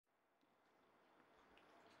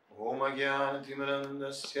Om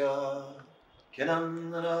Jnanatimirandasya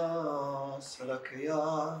Kyanandana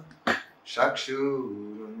Salakaya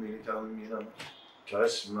Chakshurunmilitam Yenam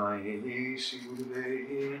Tasmai Shri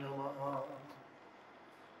Gurave Namaha.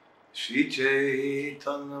 Shri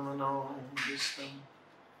Chaitanya Manobhistam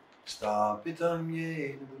Stapitam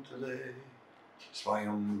Yena Bhutale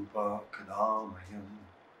Swayam Rupa Kadamayam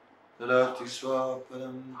Tadati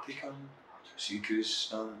Swaparantikam Shri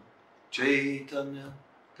Krishna Chaitanya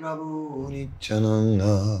Prabhu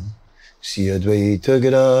Nityananda Shri Advaita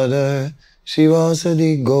Gadadhar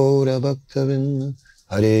Srivasadi Gaura Bhaktavinda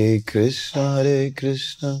Hare Krishna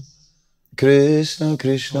Krishna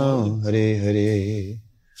Krishna Hare Hare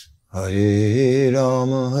Hare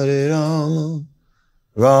Rama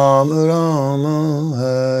Rama Rama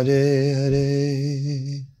Hare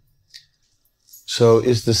Hare. So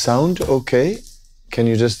is the sound okay? Can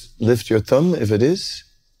you just lift your thumb if it is?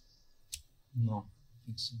 No.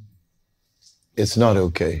 It's not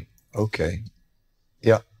okay. Okay.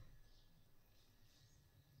 Yeah.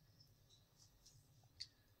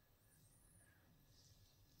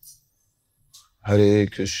 Hare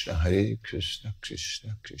Krishna, Krishna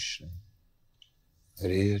Krishna,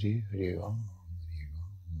 Hare Hare, Hare Rama,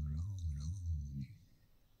 Rama,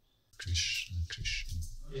 Krishna Krishna.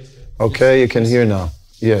 Okay, you can hear now.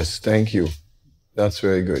 Yes, thank you. That's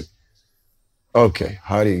very good. Okay,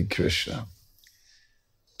 Hare Krishna.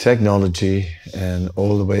 Technology and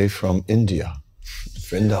all the way from India,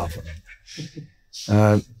 Vrindavan.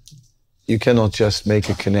 You cannot just make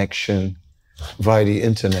a connection via the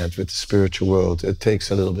internet with the spiritual world. It takes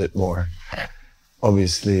a little bit more.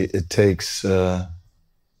 Obviously, it takes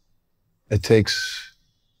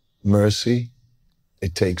mercy,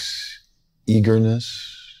 it takes eagerness,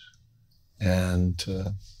 and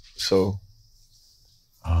so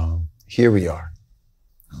here we are.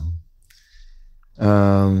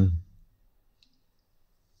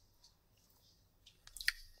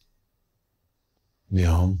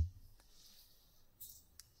 Yeah.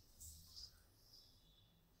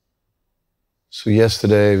 So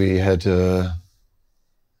yesterday we had a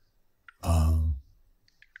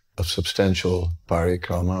substantial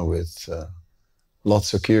parikrama with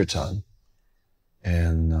lots of kirtan,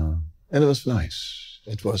 and it was nice.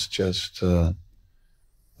 It was just.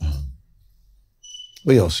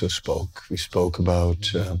 We also spoke. We spoke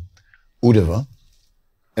about Uddhava,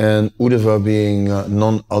 and Uddhava being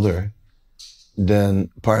none other than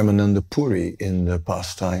Paramananda Puri in the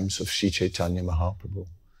pastimes of Sri Chaitanya Mahaprabhu.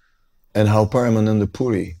 And how Paramananda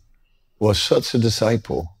Puri was such a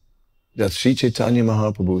disciple that Sri Chaitanya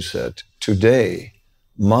Mahaprabhu said, today,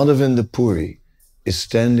 Madhavendra Puri is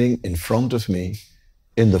standing in front of me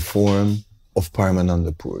in the form of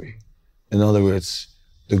Paramananda Puri. In other words,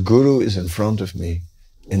 the Guru is in front of me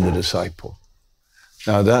in the disciple.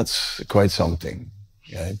 Now that's quite something.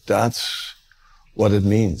 Yeah? That's what it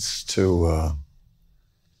means to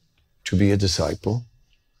be a disciple.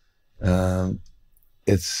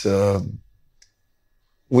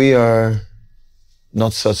 We are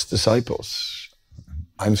not such disciples.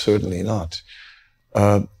 I'm certainly not.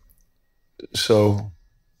 So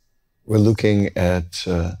we're looking at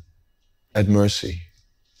mercy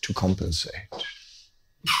to compensate.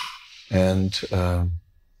 And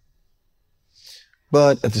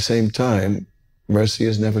but at the same time, mercy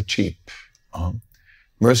is never cheap.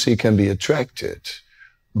 Mercy can be attracted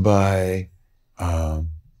by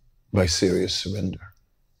serious surrender.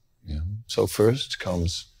 Yeah. So first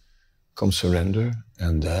comes surrender,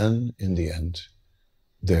 and then in the end,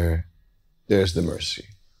 there's the mercy.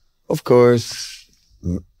 Of course,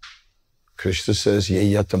 Krishna says,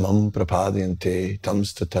 "Ye yatamam prapadyante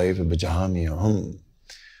tamstataiva bhajami aham."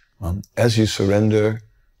 As you surrender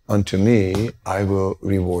unto me, I will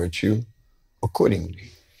reward you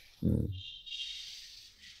accordingly.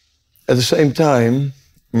 At the same time,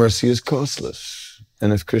 mercy is costless.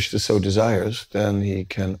 And if Krishna so desires, then he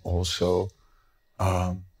can also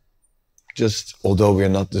although we are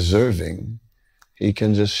not deserving, he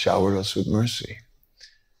can just shower us with mercy.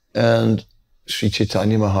 And Sri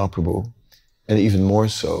Chaitanya Mahaprabhu, and even more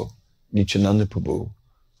so, Nityananda Prabhu,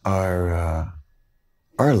 are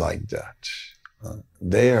like that.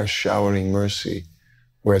 They are showering mercy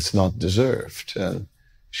where it's not deserved. And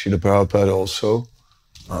Srila Prabhupada also,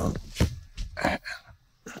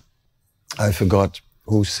 I forgot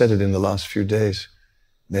who said it in the last few days.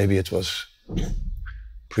 Maybe it was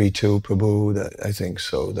Preetu Prabhu, I think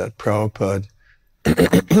so, that Prabhupada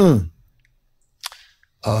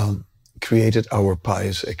created our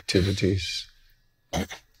pious activities.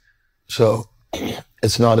 So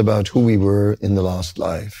it's not about who we were in the last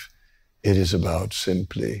life. It is about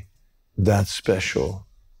simply that special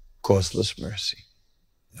causeless mercy.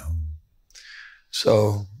 You know?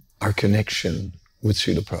 So our connection with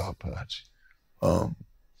Srila Prabhupada.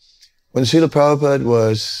 When Srila Prabhupada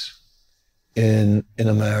was in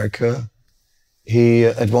America, he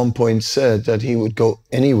at one point said that he would go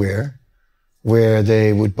anywhere where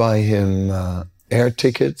they would buy him air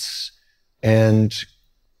tickets and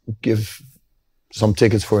give some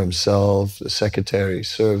tickets for himself, the secretary,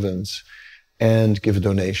 servants, and give a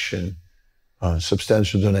donation, a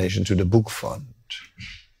substantial donation to the book fund.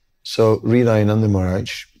 So Srilayananda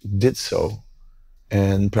Maharaj did so,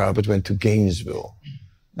 and Prabhupada went to Gainesville.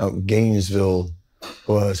 Now, Gainesville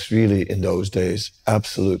was really, in those days,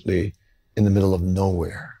 absolutely in the middle of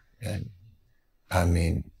nowhere. And I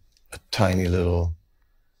mean, a tiny little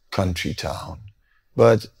country town.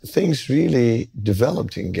 But things really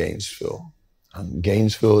developed in Gainesville.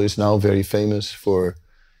 Gainesville is now very famous for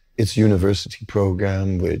its university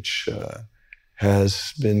program, which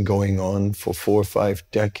has been going on for 4 or 5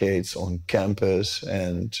 decades on campus,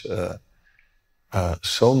 and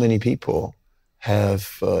so many people have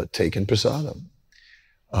taken prasadam.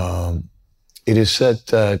 It is said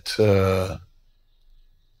that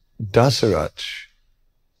Dasarat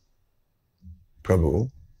Prabhu,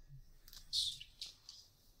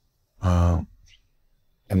 am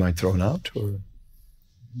I thrown out or?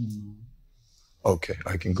 Okay,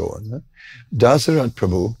 I can go on. Huh? Dasarat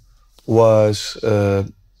Prabhu was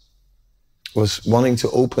wanting to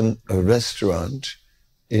open a restaurant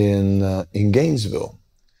in Gainesville,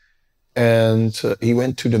 and he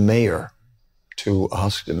went to the mayor to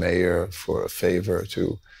ask the mayor for a favor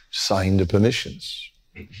to sign the permissions.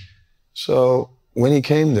 So when he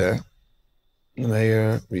came there, the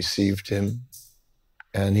mayor received him,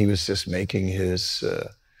 and he was just making his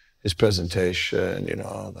presentation, you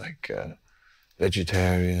know, like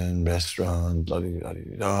vegetarian restaurant, blah, blah, blah,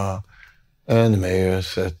 blah, blah. And the mayor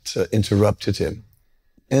said, interrupted him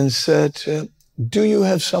and said, do you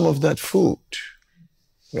have some of that food?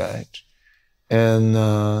 Right? And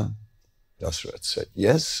Dasarat said,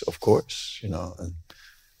 yes, of course, you know,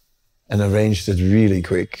 and arranged it really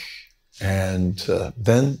quick. And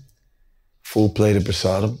then, full plate of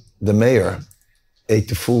prasadam. The mayor ate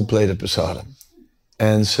the full plate of prasadam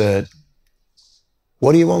and said,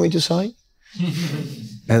 what do you want me to sign?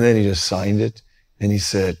 And then he just signed it, and he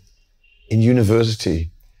said, in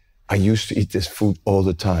university, I used to eat this food all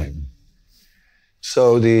the time.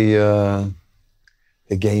 So the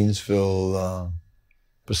Gainesville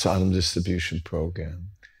prasadam distribution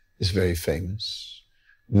program is very famous.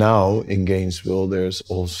 Now in Gainesville, there's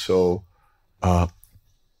also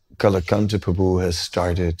Kalakanta Prabhu has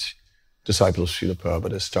started, disciple of Srila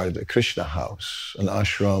Prabhupada has started a Krishna house, an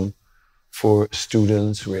ashram for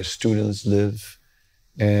students, where students live.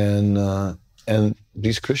 And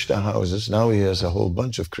these Krishna houses, now he has a whole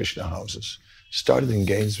bunch of Krishna houses. Started in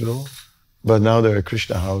Gainesville, but now there are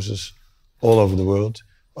Krishna houses all over the world,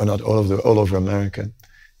 or not all over, all over America.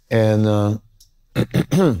 And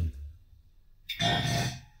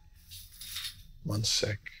one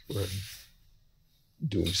sec, we're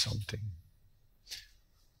doing something.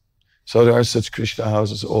 So there are such Krishna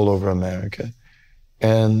houses all over America,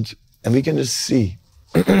 and we can just see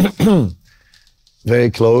very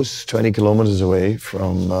close, 20 kilometers away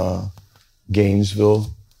from Gainesville,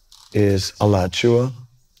 is Alachua,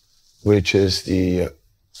 which is the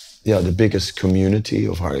biggest community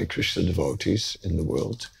of Hare Krishna devotees in the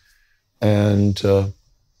world, and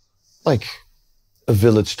like a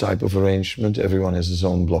village type of arrangement. Everyone has his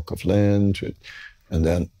own block of land, and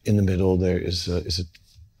then in the middle there is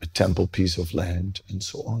a temple piece of land, and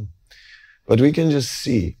so on. But we can just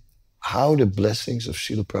see how the blessings of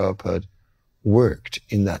Srila Prabhupada worked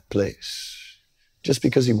in that place. Just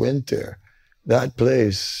because he went there, that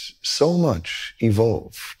place so much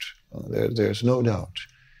evolved. There's no doubt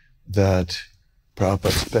that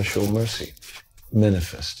Prabhupada's special mercy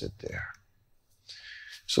manifested there.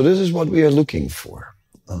 So this is what we are looking for.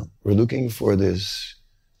 We're looking for this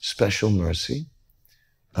special mercy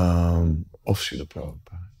of Srila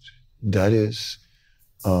Prabhupada. That is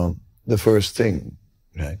the first thing,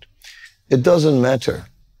 right? It doesn't matter.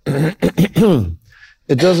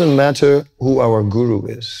 It doesn't matter who our guru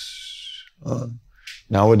is.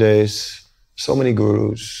 Nowadays, so many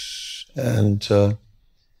gurus, and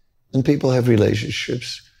people have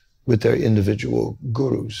relationships with their individual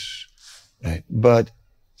gurus, right? But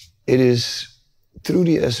it is through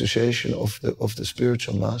the association of the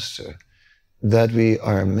spiritual master that we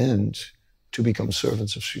are meant to become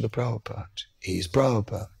servants of Srila Prabhupada. He is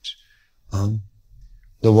Prabhupada,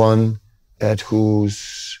 the one at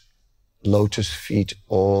whose lotus feet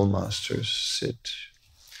all masters sit.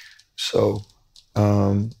 So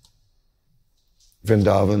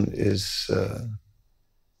Vrindavan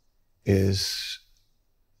is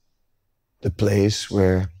the place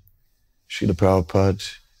where Srila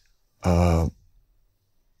Prabhupada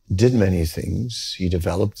did many things. He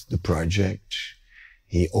developed the project.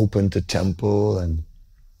 He opened the temple and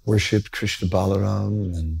worshipped Krishna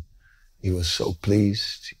Balaram, and he was so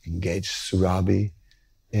pleased. He engaged Surabhi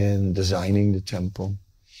in designing the temple.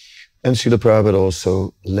 And Srila Prabhupada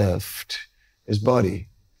also left his body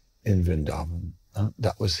in Vrindavan.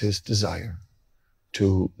 That was his desire,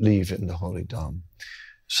 to live in the holy Dham.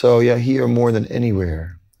 So yeah, here more than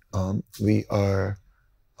anywhere, we are,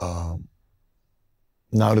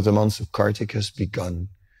 now that the month of Kartik has begun,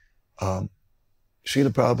 Srila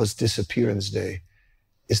Prabhupada's Disappearance Day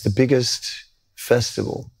is the biggest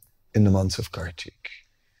festival in the month of Kartik.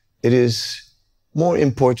 It is more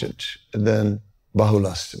important than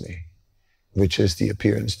Bahulastami, which is the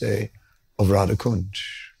appearance day of Radha Kunj.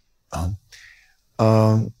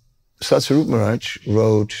 Satsarup Maharaj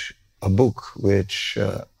wrote a book which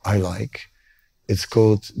I like. It's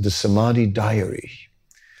called The Samadhi Diary.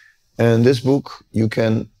 And this book, you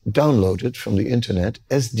can download it from the internet,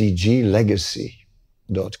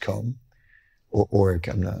 sdglegacy.com or org,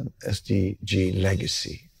 SDG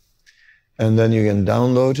Legacy. And then you can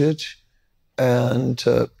download it, and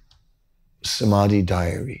Samadhi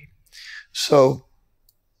Diary. So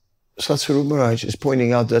Satsarup Maharaj is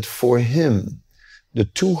pointing out that for him, the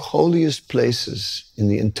two holiest places in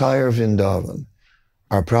the entire Vrindavan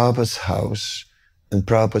are Prabhupada's house and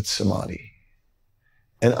Prabhupada's Samadhi.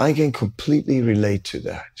 And I can completely relate to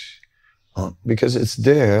that, because it's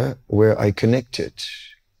there where I connected.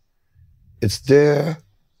 It's there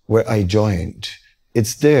where I joined.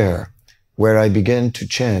 It's there where I began to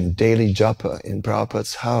chant daily japa in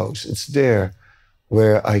Prabhupada's house. It's there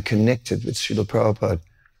where I connected with Srila Prabhupada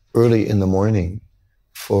early in the morning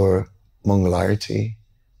for Mangalarti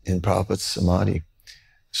in Prabhupada's Samadhi.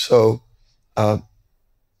 So,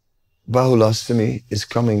 Bahulastami is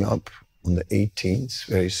coming up on the 18th,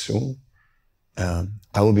 very soon.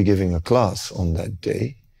 I will be giving a class on that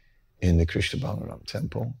day in the Krishna Balaram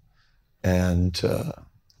temple. And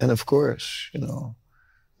of course, you know,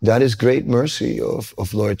 that is great mercy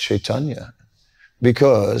of Lord Chaitanya,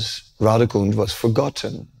 because Radhakund was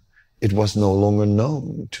forgotten. It was no longer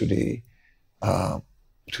known to the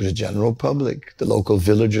general public. The local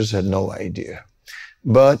villagers had no idea.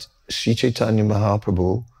 But Sri Chaitanya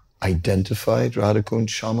Mahaprabhu identified Radhakund,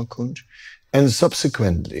 Shamakund, and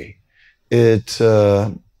subsequently it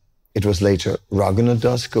was later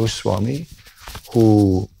Raghunadas Goswami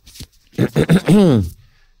who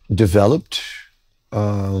developed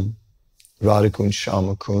Radhakund,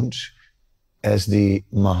 Shamakund as the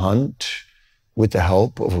Mahant with the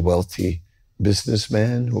help of a wealthy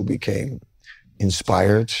businessman who became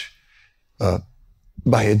inspired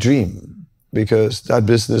by a dream, because that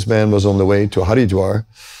businessman was on the way to Haridwar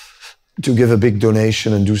to give a big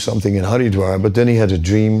donation and do something in Haridwar, but then he had a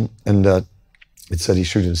dream, and that it said he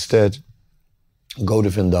should instead go to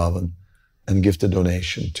Vrindavan and give the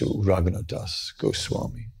donation to Raghunadas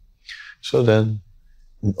Goswami. So then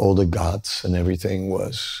all the ghats and everything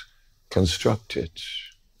was constructed.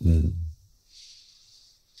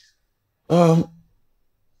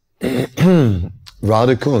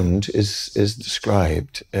 Radhakund is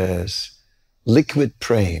described as liquid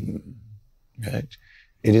prem, right?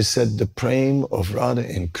 It is said the prem of Radha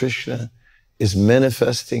and Krishna is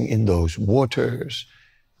manifesting in those waters,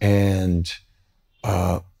 and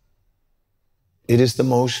it is the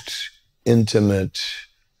most intimate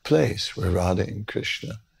place where Radha and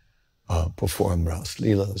Krishna perform Ras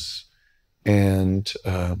Leelas. And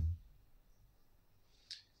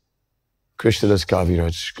Krishnadas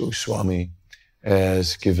Kaviraj Goswami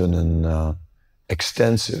has given an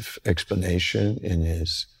extensive explanation in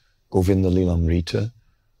his Govinda Lilamrita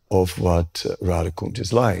of what Radhakund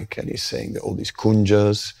is like. And he's saying that all these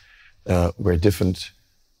kunjas where different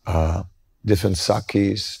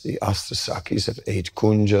sakis, the Asta sakis have 8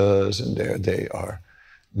 kunjas, and there they are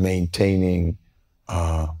maintaining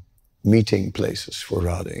meeting places for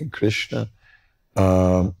Radha and Krishna.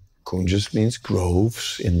 Kunjas means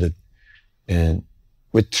groves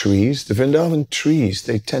with trees. The Vrindavan trees,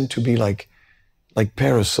 they tend to be like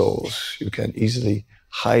parasols. You can easily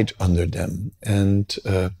hide under them. And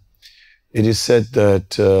it is said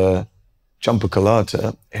that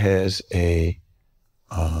Champakalata has a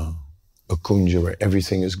kunja where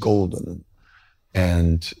everything is golden.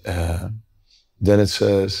 And then it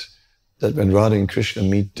says that when Radha and Krishna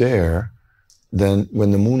meet there, then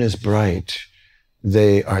when the moon is bright,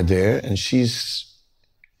 they are there, and she's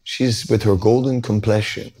with her golden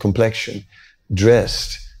complexion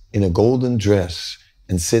dressed in a golden dress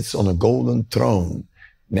and sits on a golden throne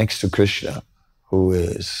next to Krishna, who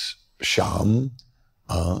is Shama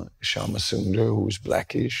Sundar, who is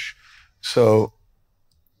blackish. So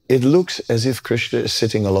it looks as if Krishna is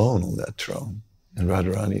sitting alone on that throne, and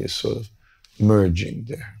Radharani is sort of merging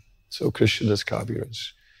there. So Krishnadas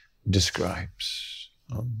Kaviraj describes.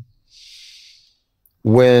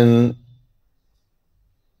 When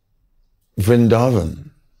Vrindavan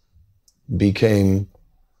became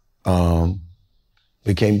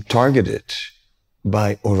targeted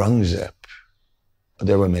by Aurangzeb,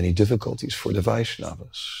 there were many difficulties for the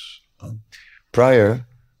Vaishnavas. Prior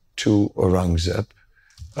to Aurangzeb,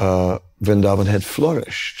 Vrindavan had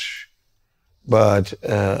flourished, but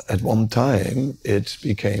at one time it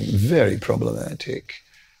became very problematic,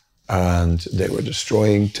 and they were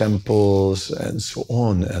destroying temples and so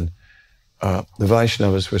on, and the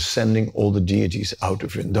Vaishnavas were sending all the deities out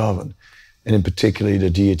of Vrindavan, and in particular the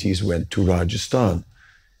deities went to Rajasthan,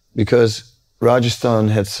 because Rajasthan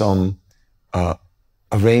had some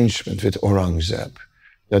arrangement with Aurangzeb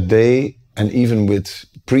that they, and even with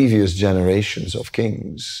previous generations of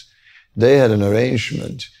kings, they had an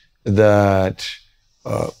arrangement that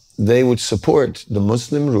they would support the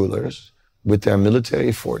Muslim rulers with their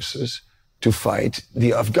military forces to fight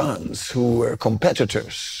the Afghans, who were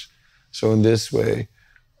competitors. So in this way,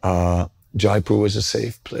 Jaipur was a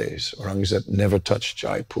safe place. Aurangzeb never touched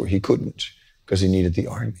Jaipur. He couldn't, because he needed the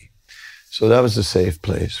army. So that was a safe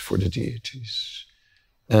place for the deities.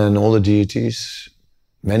 And all the deities,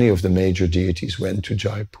 many of the major deities went to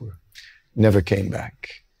Jaipur, never came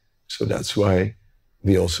back. So that's why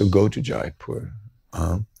we also go to Jaipur.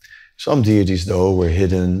 Some deities, though, were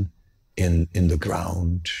hidden in the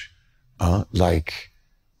ground, like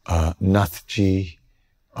Nathji,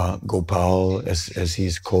 Gopal, as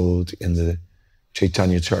he's called in the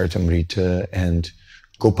Chaitanya Charitamrita, and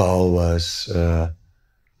Gopal was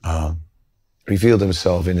revealed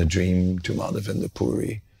himself in a dream to Madhavendra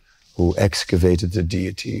Puri, who excavated the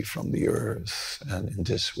deity from the earth, and in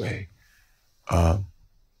this way. But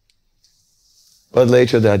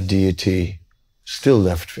later that deity still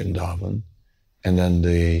left Vrindavan, and then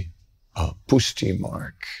the Pushti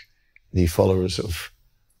mark, the followers of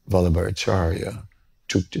Vallabhacharya,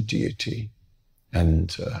 took the deity,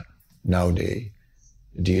 and now the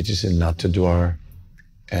deity is in Natadwar,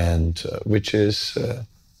 and which is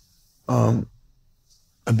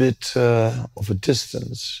a bit of a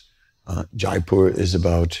distance. Jaipur is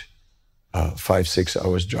about 5-6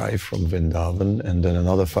 hours drive from Vrindavan, and then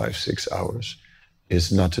another 5-6 hours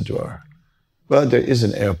is Natadwar. But there is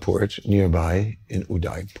an airport nearby in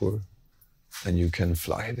Udaipur, and you can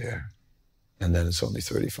fly there. And then it's only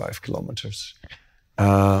 35 kilometers.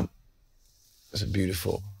 There's a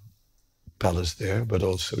beautiful palace there, but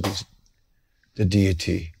also the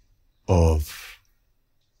deity of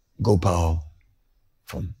Gopal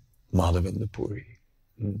from Madhavendra Puri.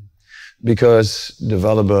 Because the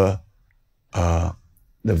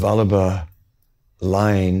Vallabha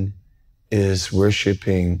line is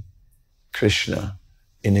worshipping Krishna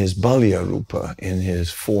in his Balya Rupa, in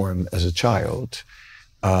his form as a child.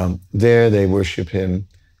 There they worship him,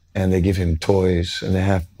 and they give him toys, and they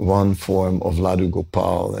have one form of Ladu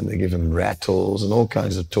Gopal, and they give him rattles and all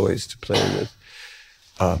kinds of toys to play with.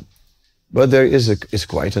 But there is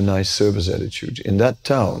quite a nice service attitude. In that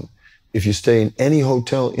town, if you stay in any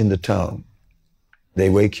hotel in the town, they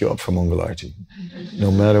wake you up for Mangalarti.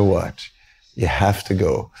 No matter what, you have to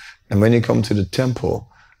go. And when you come to the temple,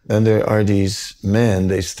 then there are these men,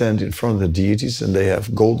 they stand in front of the deities, and they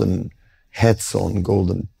have golden hats on,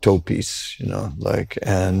 golden topis,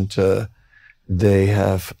 and they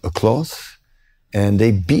have a cloth, and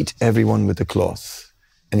they beat everyone with the cloth,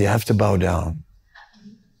 and you have to bow down.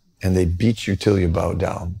 And they beat you till you bow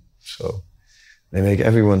down. So they make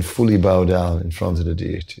everyone fully bow down in front of the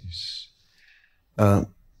deities.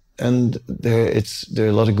 And there are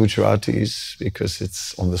a lot of Gujaratis, because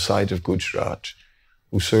it's on the side of Gujarat,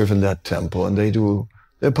 who serve in that temple, and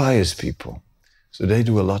they're pious people. So they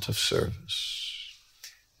do a lot of service.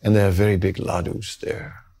 And they have very big ladus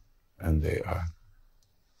there. And they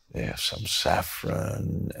have some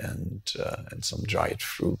saffron and some dried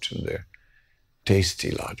fruit, and they're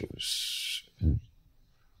tasty ladus. And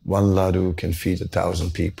one ladu can feed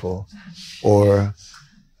 1,000 people. Or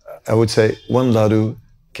I would say one ladu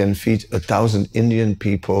can feed 1,000 Indian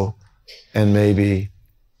people and maybe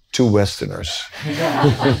 2 Westerners.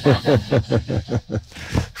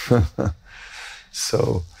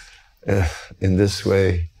 So in this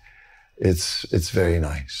way, it's very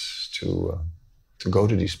nice to go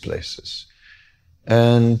to these places.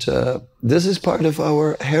 And this is part of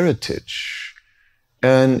our heritage.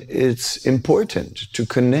 And it's important to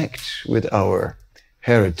connect with our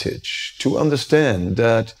heritage, to understand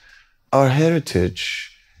that our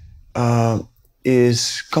heritage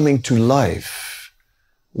is coming to life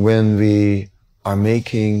when we are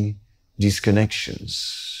making these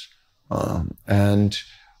connections. And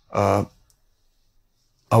our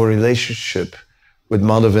relationship with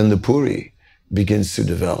Madhavendra Puri begins to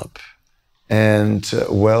develop. And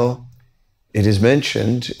well, it is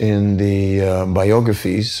mentioned in the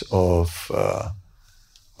biographies of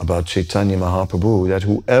about Chaitanya Mahaprabhu that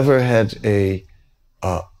whoever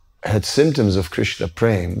had symptoms of Krishna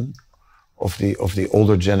Prem, of the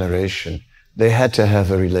older generation, they had to have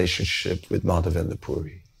a relationship with Madhavendra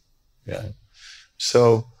Puri. Yeah.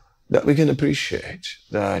 So that we can appreciate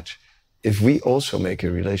that if we also make a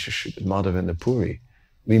relationship with Madhavendra Puri,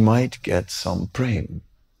 we might get some prem.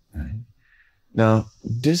 Right? Now,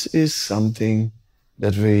 this is something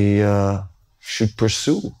that we should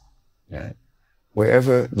pursue. Right?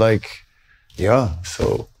 Wherever,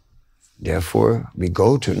 so therefore we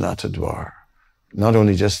go to Natadwar. Not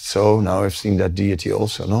only just so, now I've seen that deity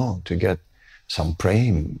also, no, to get some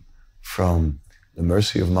prem from the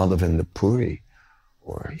mercy of Madhavendra Puri.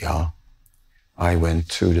 Or, I went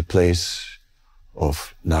to the place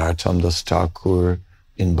of Narottam Das Thakur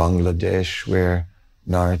in Bangladesh, where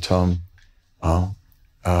Narottam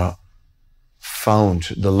found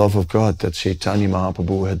the love of God that Chaitanya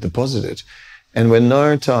Mahaprabhu had deposited. And when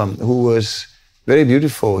Narottam, who was very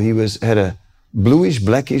beautiful, had a bluish,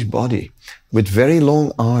 blackish body with very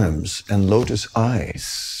long arms and lotus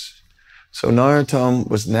eyes. So Narottam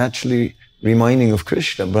was naturally reminding of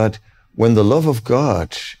Krishna, but when the love of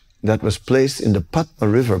God that was placed in the Padma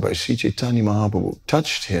river by Sri Chaitanya Mahaprabhu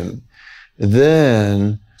touched him,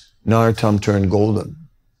 then Narottam turned golden.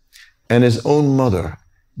 And his own mother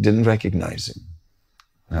didn't recognize him.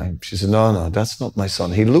 Right? She said, no, that's not my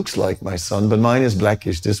son. He looks like my son, but mine is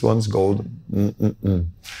blackish. This one's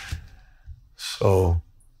golden. So,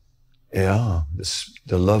 the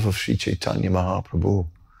love of Sri Chaitanya Mahaprabhu,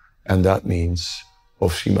 and that means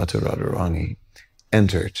of Srimati Radharani,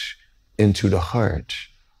 entered into the heart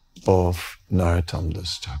of Narottam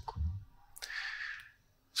Das Thakur.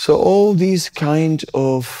 So all these kind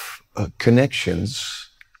of connections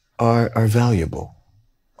are valuable,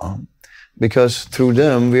 because through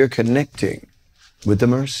them we're connecting with the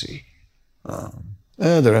mercy.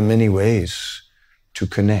 There are many ways to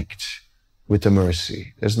connect with the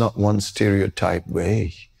mercy. There's not one stereotyped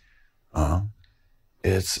way.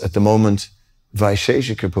 It's at the moment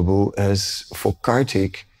Vaisheshika Prabhu has, for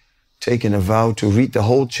Kartik, taken a vow to read the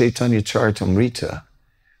whole Chaitanya Charitamrita.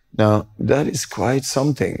 Now, that is quite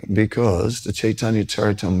something, because the Chaitanya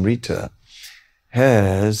Charitamrita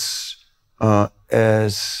has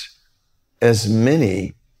as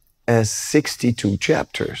many as 62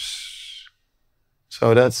 chapters.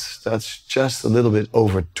 So that's just a little bit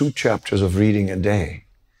over 2 chapters of reading a day.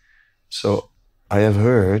 So I have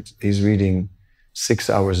heard he's reading 6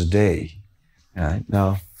 hours a day. Right?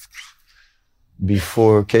 Now,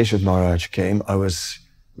 before Keshav Maharaj came, I was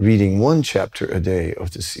reading 1 chapter a day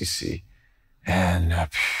of the CC. And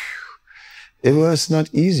it was not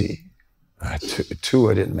easy. 2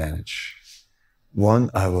 I didn't manage. 1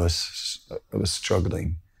 I was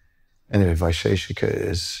struggling. Anyway,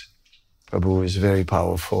 Vaisheshika Prabhu is very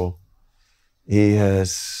powerful. He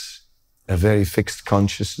has a very fixed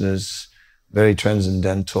consciousness, very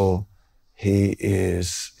transcendental. He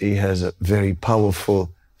has a very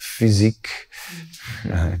powerful physique.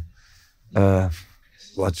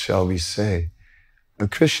 What shall we say?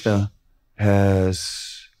 Krishna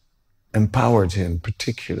has empowered him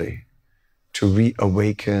particularly to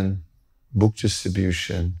reawaken book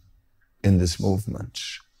distribution in this movement.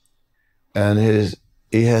 And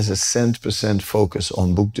he has a 100% focus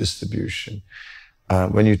on book distribution.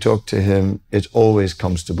 When you talk to him, it always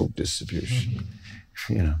comes to book distribution.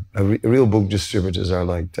 Real book distributors are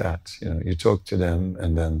like that. You talk to them,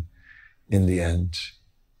 and then in the end,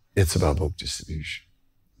 it's about book distribution.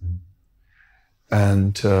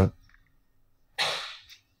 And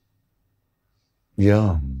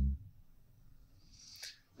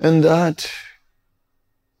and that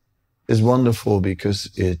is wonderful, because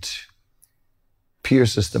it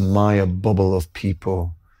pierces the Maya bubble of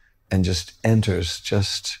people and just enters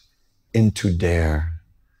just into there,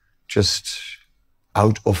 just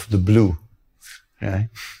out of the blue. Right?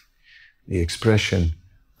 The expression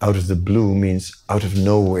out of the blue means out of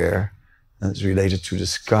nowhere, and it's related to the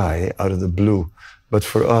sky, out of the blue. But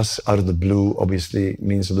for us, out of the blue obviously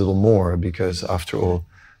means a little more, because after all,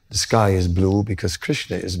 the sky is blue because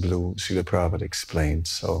Krishna is blue, Srila Prabhupada explained.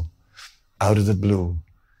 So out of the blue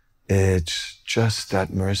it's just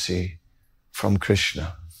that mercy from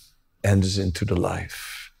Krishna enters into the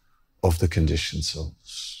life of the conditioned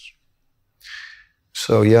souls.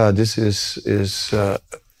 So yeah, this is a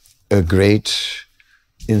great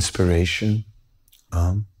inspiration.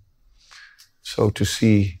 So to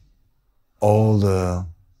see all the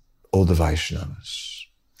Vaishnavas.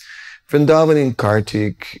 Vrindavan in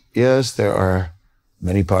Kartik, yes, there are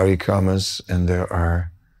many parikramas and there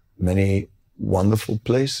are many wonderful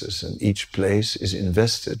places, and each place is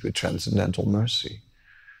invested with transcendental mercy.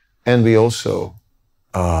 And we also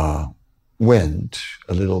went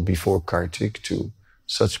a little before Kartik to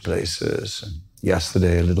such places, and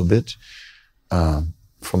yesterday a little bit.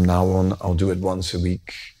 From now on, I'll do it once a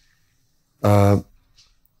week. But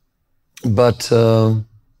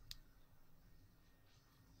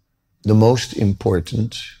the most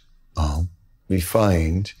important, we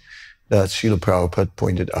find that Srila Prabhupada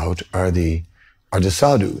pointed out are the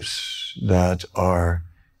sadhus that are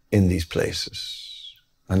in these places.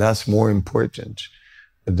 And that's more important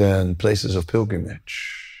than places of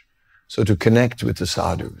pilgrimage. So to connect with the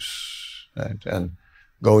sadhus, right? And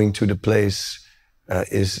going to the place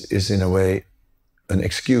is in a way an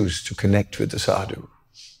excuse to connect with the sadhu.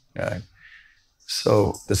 Right?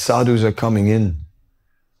 So the sadhus are coming in.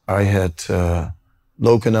 I had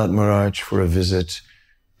Lokanath Maharaj for a visit,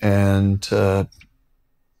 and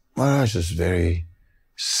Maharaj is very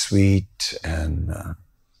sweet and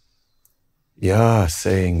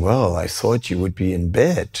saying, well, I thought you would be in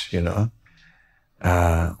bed,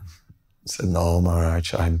 I said, no,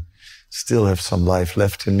 Maharaj, I still have some life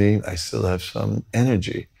left in me. I still have some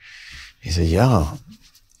energy. He said, yeah.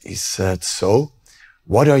 He said, so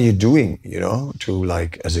what are you doing, to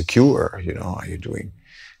like as a cure, are you doing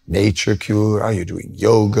nature cure? Are you doing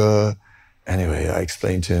yoga? Anyway, I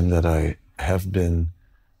explained to him that I have been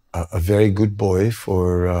a very good boy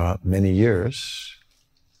for many years.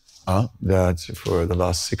 That for the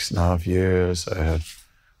last 6.5 years I have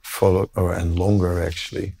followed, and longer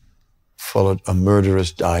actually, followed a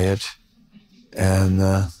murderous diet, and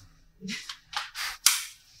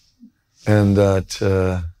that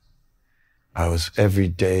I was every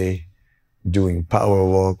day doing power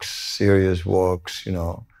walks, serious walks,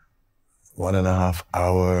 1.5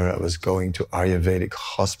 hours. I was going to Ayurvedic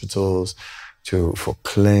hospitals for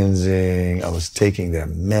cleansing. I was taking their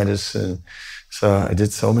medicine. So I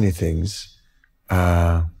did so many things.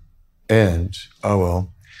 I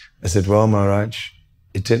said, well, Maharaj,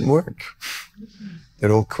 it didn't work.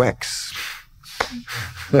 They're all quacks.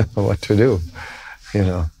 What to do,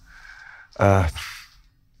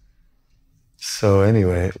 So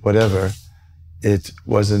anyway, whatever, it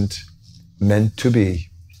wasn't meant to be,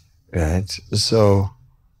 right? So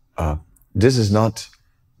this is not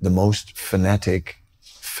the most fanatic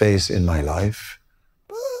phase in my life,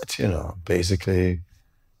 but basically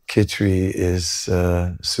khichdi is,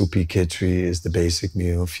 soupy khichdi is the basic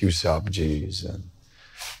meal, few sabjis, and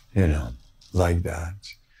like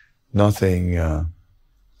that. Nothing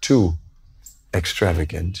too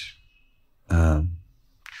extravagant.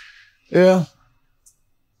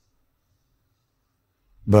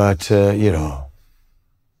 But,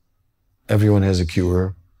 everyone has a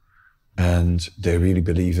cure and they really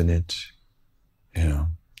believe in it.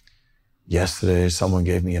 Yesterday someone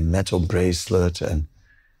gave me a metal bracelet, and,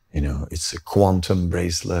 it's a quantum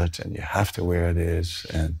bracelet and you have to wear this,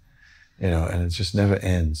 and, and it just never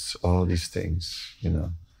ends, all these things,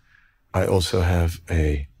 I also have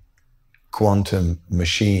a quantum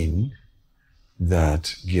machine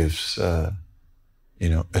that gives, a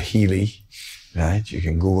Healy, right? You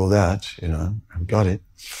can Google that, I've got it.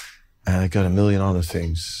 And I got a million other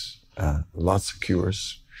things, lots of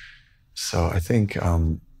cures. So I think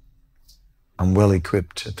I'm well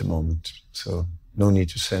equipped at the moment. So no need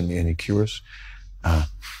to send me any cures.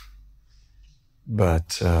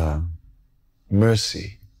 But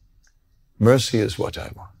mercy. Mercy is what I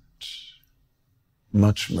want.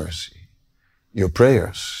 Much mercy. Your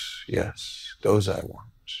prayers, yes, those I want.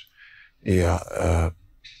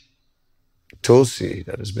 Tulsi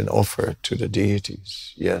that has been offered to the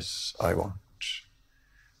deities, yes, I want.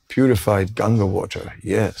 Purified Ganga water,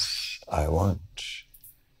 yes, I want.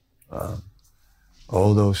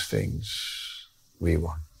 All those things we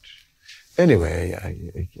want. Anyway,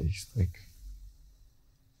 I think.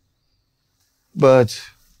 But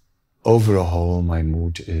overall, my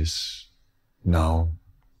mood is now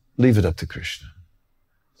leave it up to Krishna.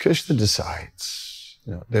 Krishna decides.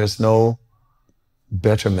 There's no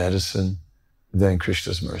better medicine than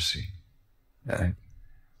Krishna's mercy. Right?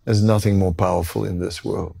 There's nothing more powerful in this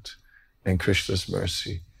world than Krishna's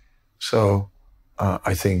mercy. So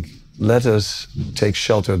I think, let us take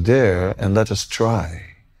shelter there and let us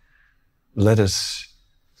try. Let us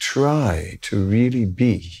try to really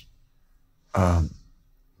be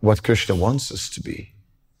what Krishna wants us to be.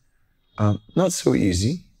 Not so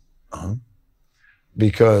easy,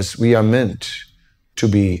 because we are meant to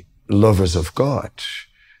be lovers of God.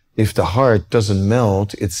 If the heart doesn't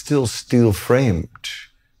melt, it's still steel-framed.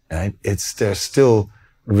 Right? There's still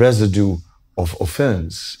residue of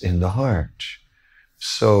offense in the heart.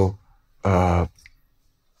 So,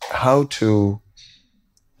 how to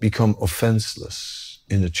become offenseless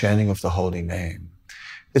in the chanting of the holy name?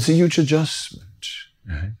 It's a huge adjustment.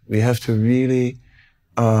 Right? We have to really,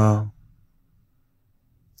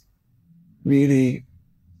 really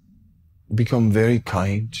become very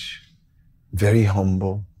kind, very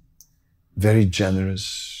humble, very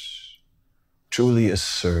generous, truly a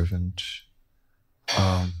servant.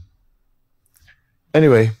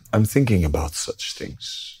 Anyway, I'm thinking about such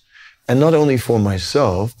things. And not only for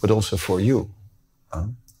myself, but also for you.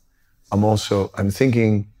 I'm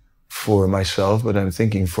thinking for myself, but I'm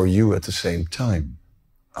thinking for you at the same time.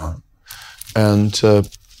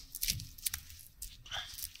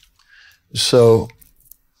 So,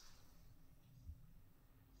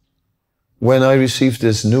 when I received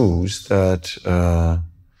this news that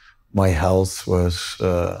my health was,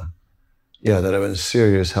 that I was in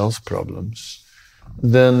serious health problems,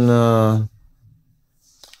 then,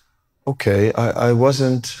 I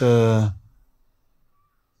wasn't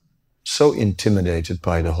so intimidated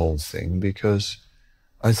by the whole thing, because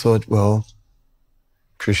I thought, well,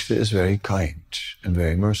 Krishna is very kind and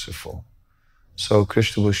very merciful. So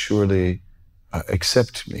Krishna will surely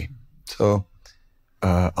accept me. So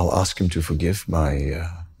I'll ask him to forgive my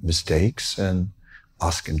mistakes and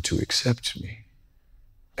ask him to accept me.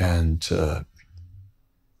 And,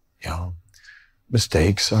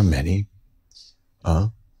 mistakes are many.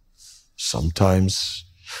 Sometimes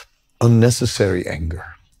unnecessary anger.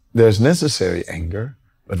 There's necessary anger,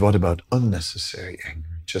 but what about unnecessary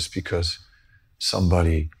anger? Just because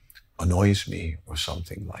somebody annoys me or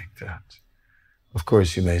something like that. Of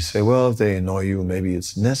course, you may say, well, if they annoy you, maybe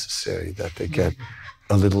it's necessary that they get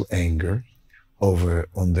a little anger over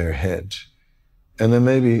on their head. And there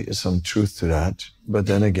may be some truth to that. But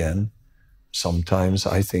then again, sometimes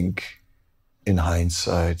I think, in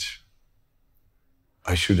hindsight,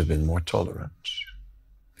 I should have been more tolerant.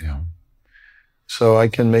 So I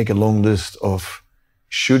can make a long list of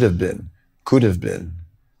should have been, could have been,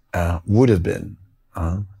 would have been,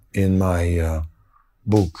 in my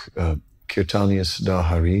book, Kirtaniya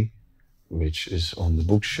Sadahari, which is on the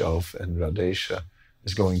bookshelf, and Radesha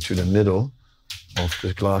is going to the middle of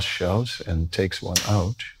the glass shelves and takes one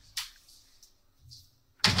out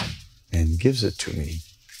and gives it to me.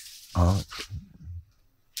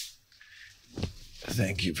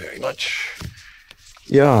 Thank you very much.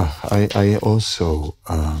 Yeah, I also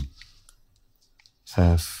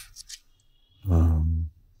have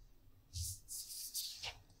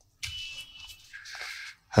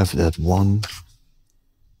that one.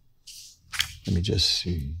 Let me just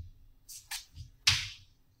see.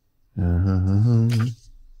 1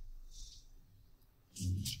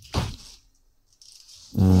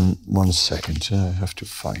 second, I have to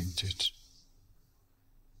find it.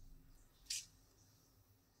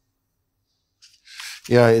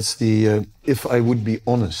 Yeah, it's the if I would be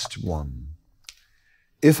honest one.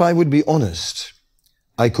 If I would be honest,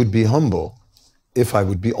 I could be humble. If I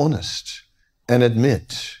would be honest and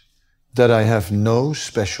admit that I have no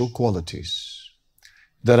special qualities,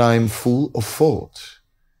 that I am full of fault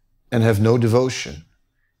and have no devotion,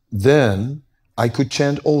 then I could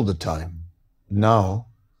chant all the time. Now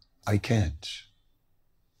I can't.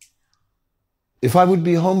 If I would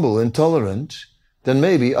be humble and tolerant, then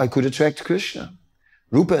maybe I could attract Krishna.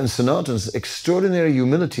 Rupa and Sanatan's extraordinary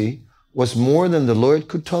humility was more than the Lord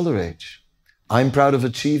could tolerate. I'm proud of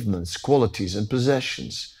achievements, qualities, and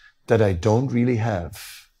possessions that I don't really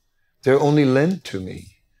have. They're only lent to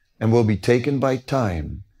me and will be taken by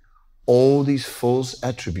time. All these false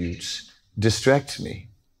attributes distract me.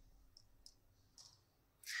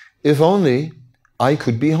 If only I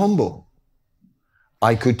could be humble.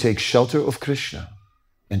 I could take shelter of Krishna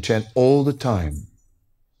and chant all the time.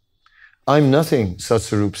 I'm nothing,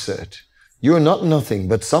 Satsarup said. You're not nothing,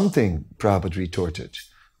 but something, Prabhupada retorted.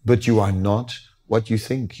 But you are not what you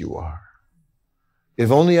think you are.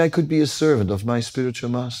 If only I could be a servant of my spiritual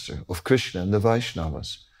master, of Krishna and the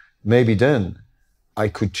Vaishnavas, maybe then I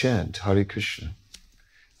could chant Hare Krishna.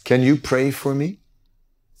 Can you pray for me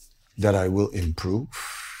that I will improve?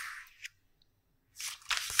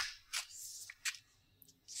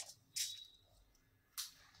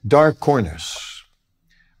 Dark corners.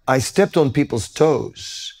 I stepped on people's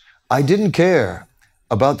toes. I didn't care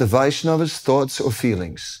about the Vaishnavas' thoughts or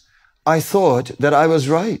feelings. I thought that I was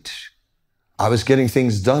right. I was getting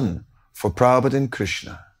things done for Prabhupada and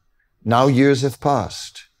Krishna. Now years have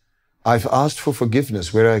passed. I've asked for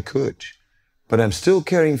forgiveness where I could, but I'm still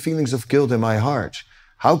carrying feelings of guilt in my heart.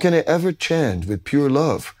 How can I ever chant with pure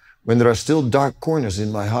love when there are still dark corners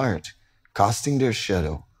in my heart, casting their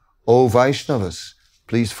shadow? Oh Vaishnavas,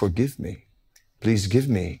 please forgive me. Please give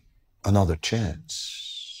me another chance.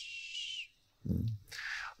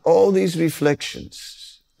 All these reflections,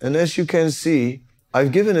 and as you can see,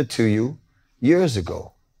 I've given it to you years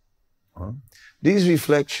ago. These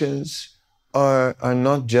reflections are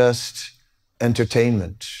not just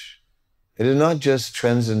entertainment. It is not just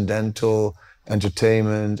transcendental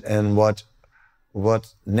entertainment and what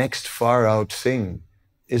next far out thing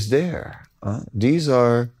is there. These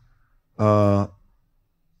are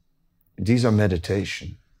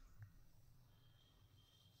meditation.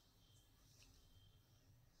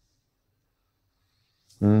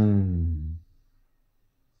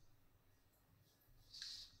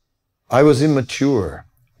 I was immature,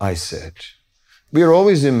 I said. We are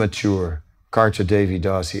always immature, Karta Devi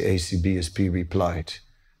Dasi ACBSP replied.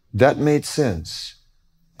 That made sense.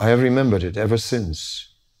 I have remembered it ever since.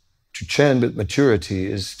 To chant with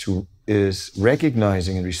maturity is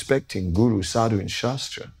recognizing and respecting Guru, Sadhu, and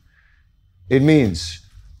Shastra. It means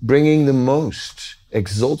bringing the most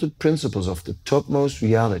exalted principles of the topmost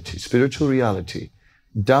reality, spiritual reality,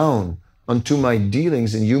 down onto my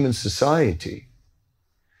dealings in human society.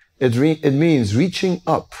 It means reaching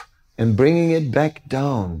up and bringing it back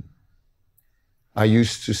down. I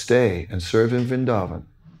used to stay and serve in Vrindavan.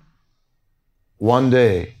 One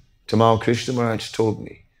day, Tamal Krishna Maharaj told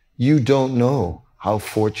me, you don't know how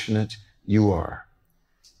fortunate you are.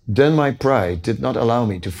 Then my pride did not allow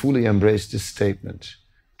me to fully embrace this statement.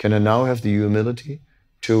 Can I now have the humility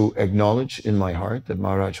to acknowledge in my heart that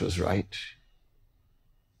Maharaj was right?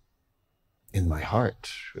 In my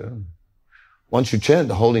heart. Yeah. Once you chant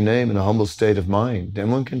the holy name in a humble state of mind, then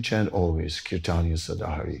one can chant always Kirtanya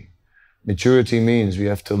Sadahari. Maturity means we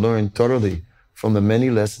have to learn thoroughly from the many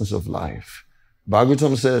lessons of life.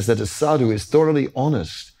 Bhagavatam says that a sadhu is thoroughly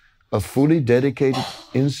honest, a fully dedicated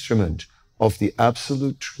instrument of the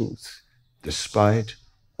absolute truth, despite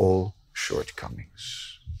all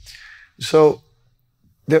shortcomings. So,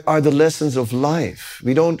 there are the lessons of life.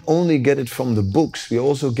 We don't only get it from the books, we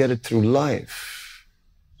also get it through life.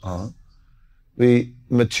 The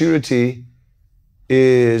maturity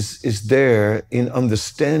is there in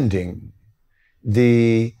understanding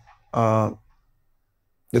the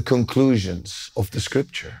conclusions of the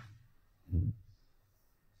scripture.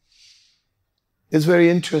 It's very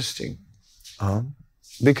interesting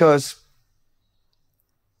because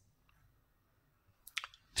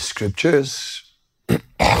the scriptures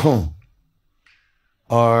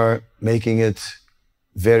are making it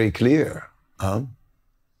very clear.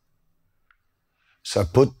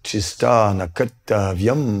 Saputtistana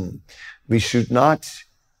kartavyam. We should not,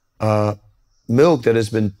 milk that has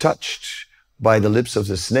been touched by the lips of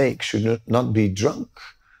the snake should not be drunk.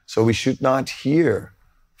 So we should not hear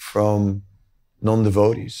from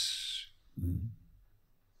non-devotees.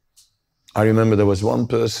 I remember there was one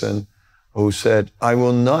person who said, I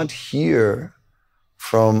will not hear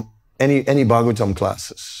from any Bhagavatam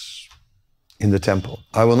classes in the temple.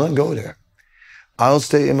 I will not go there. I'll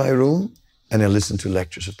stay in my room and I'll listen to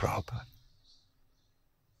lectures of Prabhupada.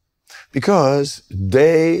 Because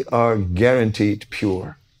they are guaranteed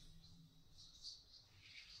pure.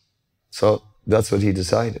 So that's what he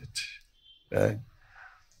decided. Right?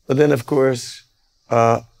 But then, of course,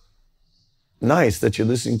 nice that you're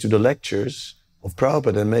listening to the lectures of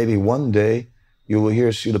Prabhupada, and maybe one day you will hear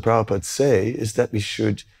Srila Prabhupada say is that we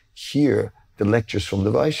should hear the lectures from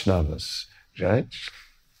the Vaishnavas, right?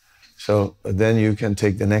 So then you can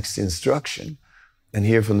take the next instruction and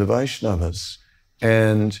hear from the Vaishnavas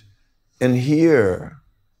and hear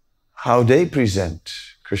how they present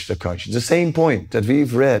Krishna consciousness. The same point that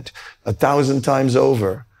we've read 1,000 times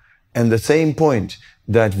over, and the same point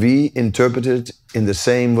that we interpreted in the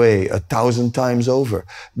same way 1,000 times over.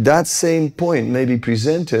 That same point may be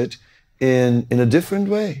presented in a different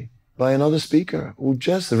way by another speaker who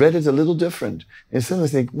just read it a little different. And suddenly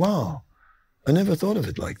think, wow, I never thought of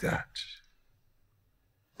it like that.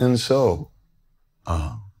 And so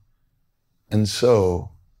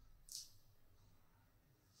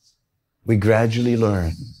we gradually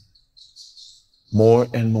learn more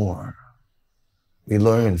and more. We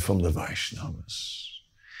learn from the Vaishnavas.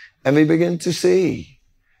 And we begin to see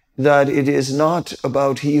that it is not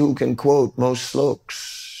about he who can quote most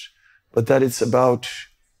slokas, but that it's about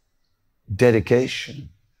dedication,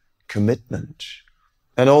 commitment,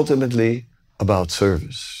 and ultimately about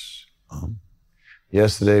service.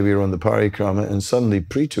 Yesterday we were on the parikrama, and suddenly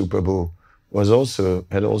Prithu Prabhu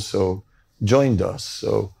had also joined us.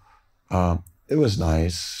 So it was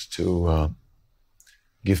nice to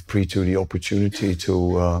give Prithu the opportunity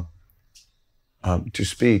to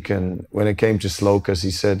speak. And when it came to slokas,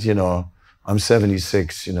 he said, I'm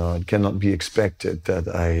 76, it cannot be expected that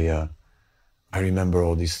I remember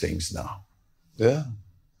all these things now. Yeah,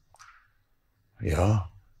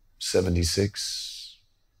 76.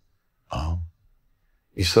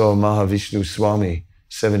 We saw Mahavishnu Swami,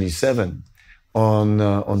 77, on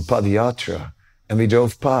Padayatra, and we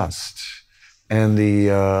drove past, and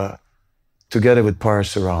together with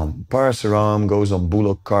Parasaram. Parasaram goes on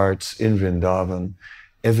bullock carts in Vrindavan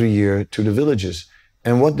every year to the villages.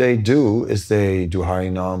 And what they do is they do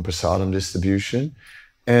Harinam, Prasadam distribution,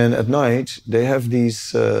 and at night they have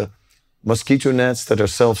these mosquito nets that are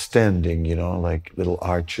self-standing, like little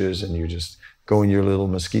arches, and you just go in your little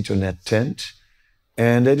mosquito net tent,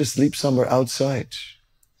 and they just sleep somewhere outside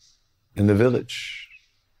in the village.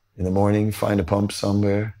 In the morning, find a pump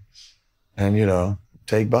somewhere, and,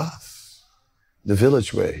 take bath. The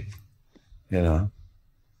village way,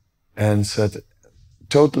 and said,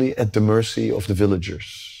 totally at the mercy of the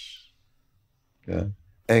villagers,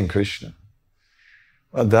 and Krishna.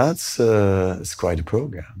 Well, it's quite a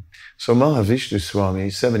program. So Mahavishnu Swami,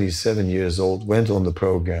 77 years old, went on the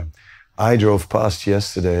program. I drove past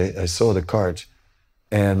yesterday, I saw the cart,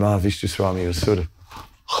 and Mahavishnu Swami was sort of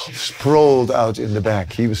sprawled out in the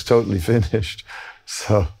back. He was totally finished.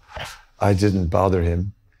 So I didn't bother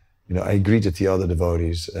him. I greeted the other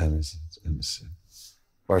devotees, and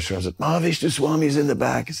Parashuram said, Mahavishnu Swami is in the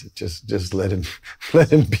back. I said, just let him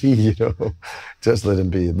be, just let him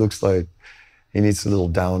be. It looks like he needs a little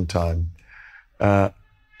downtime,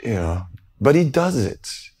 But he does it.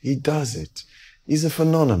 He does it. He's a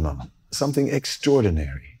phenomenon, something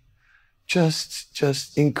extraordinary,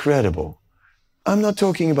 just incredible. I'm not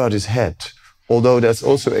talking about his head, although that's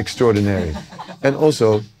also extraordinary, and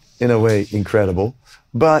also, in a way, incredible.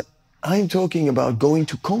 But I'm talking about going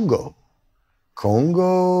to Congo.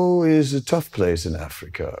 Congo is a tough place in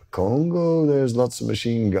Africa. Congo, there's lots of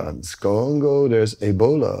machine guns. Congo, there's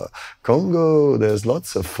Ebola. Congo, there's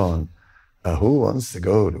lots of fun. Who wants to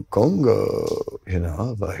go to Congo?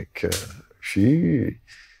 She.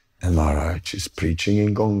 And Maharaj is preaching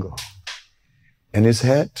in Congo. And his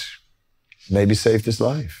head maybe saved his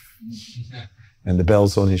life. And the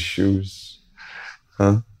bells on his shoes.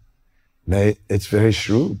 It's very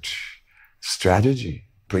shrewd. Strategy,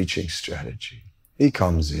 preaching strategy. He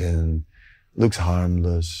comes in, looks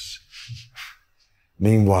harmless.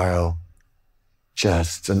 Meanwhile,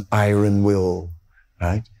 just an iron will,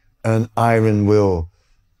 right? An iron will.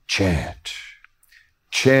 Chant,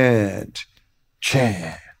 chant,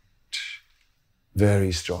 chant.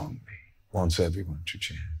 Very strongly. Wants everyone to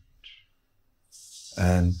chant.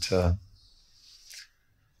 And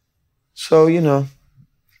so,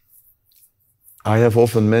 I have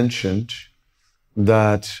often mentioned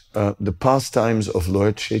that the pastimes of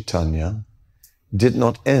Lord Chaitanya did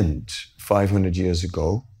not end 500 years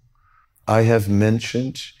ago. I have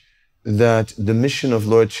mentioned that the mission of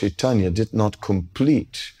Lord Chaitanya did not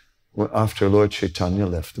complete after Lord Chaitanya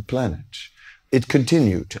left the planet. It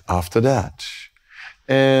continued after that.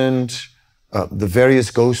 And the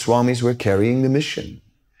various Goswamis were carrying the mission.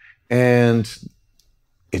 And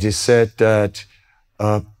it is said that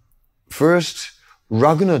first,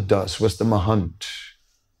 Raghunath Das was the Mahant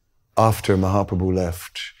after Mahaprabhu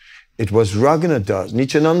left. It was Raghunath Das.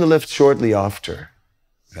 Nityananda left shortly after,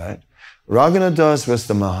 right? Raghunath Das was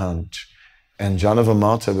the Mahant, and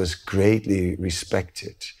Janavamata was greatly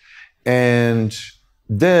respected. And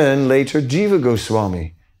then later, Jiva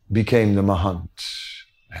Goswami became the Mahant,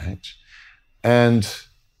 right? And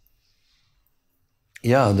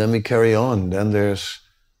then we carry on. Then there's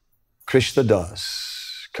Krishna Das,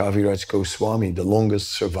 Kaviraj Goswami, the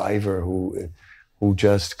longest survivor who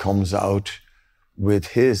just comes out with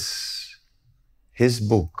his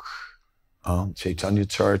book, Chaitanya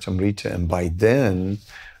Charitamrita, and by then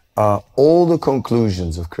all the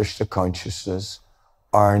conclusions of Krishna consciousness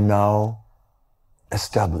are now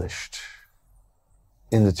established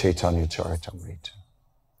in the Chaitanya Charitamrita.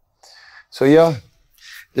 So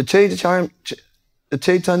the Chaitanya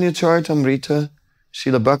Charitamrita,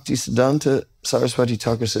 Srila Bhakti Siddhanta Saraswati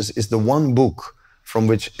Thakur says, is the one book from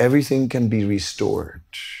which everything can be restored.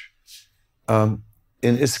 In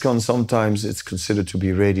ISKCON, sometimes it's considered to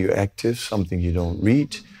be radioactive, something you don't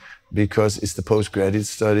read, because it's the postgraduate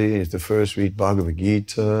study. It's the first read Bhagavad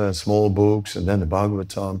Gita, small books, and then the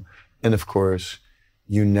Bhagavatam. And of course,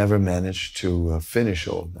 you never manage to finish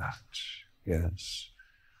all that. Yes.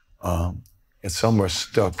 It's somewhere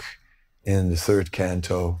stuck in the third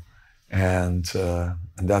canto, and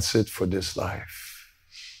that's it for this life.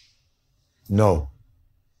 No.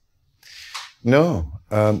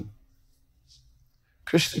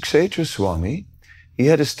 Krishna Kshetra Swami, he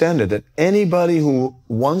had a standard that anybody who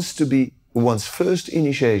wants first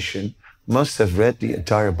initiation must have read the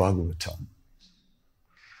entire Bhagavatam.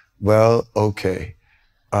 Well, okay.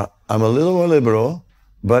 I'm a little more liberal,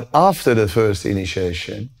 but after the first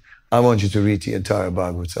initiation, I want you to read the entire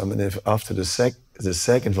Bhagavatam. And if after the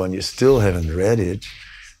second one you still haven't read it,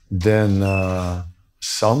 then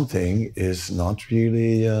something is not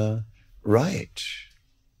really right.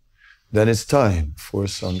 Then it's time for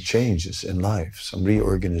some changes in life, some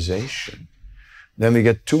reorganization. Then we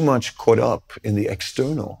get too much caught up in the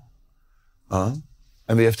external. And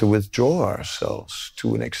we have to withdraw ourselves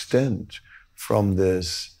to an extent from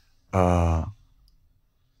this, from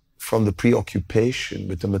the preoccupation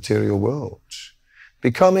with the material world.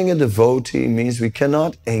 Becoming a devotee means we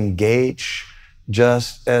cannot engage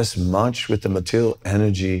just as much with the material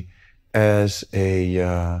energy as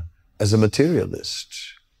a materialist.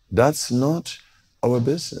 That's not our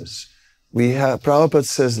business. Prabhupada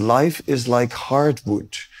says life is like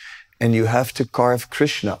hardwood, and you have to carve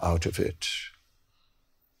Krishna out of it.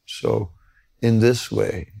 So, in this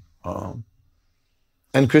way,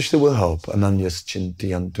 and Krishna will help. Ananyas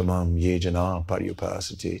chintayantumam yejana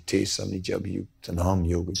paryupasati te samnijabhyuktanam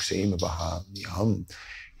yogaksema bahanyam.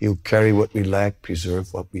 He'll carry what we lack,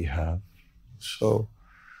 preserve what we have. So,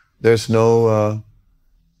 there's no,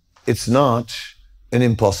 it's not an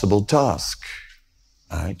impossible task.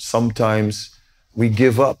 Right? Sometimes we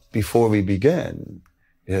give up before we begin,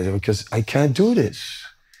 because I can't do this.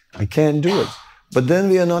 I can't do it. But then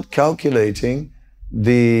we are not calculating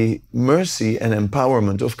the mercy and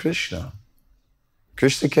empowerment of Krishna.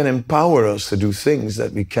 Krishna can empower us to do things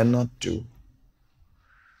that we cannot do.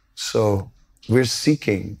 So we're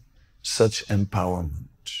seeking such empowerment.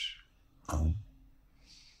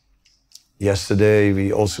 Yesterday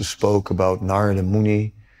we also spoke about Narada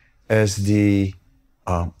Muni as the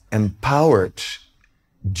empowered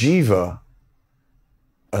jiva,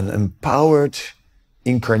 an empowered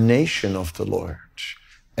incarnation of the Lord,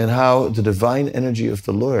 and how the divine energy of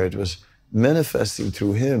the Lord was manifesting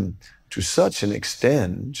through him to such an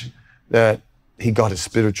extent that he got a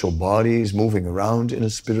spiritual body, he's moving around in a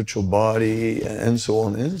spiritual body, and so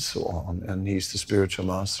on and so on. And he's the spiritual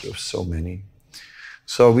master of so many.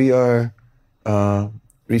 So we are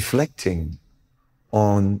reflecting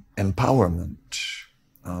on empowerment.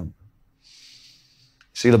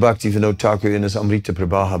 Srila Bhaktivinoda Thakur in his Amrita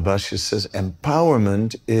Prabha Bhashya says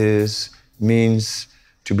empowerment means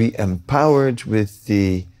to be empowered with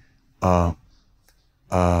the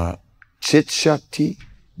Chit Shakti,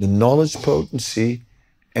 the knowledge potency,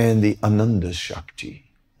 and the Ananda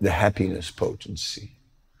Shakti, the happiness potency.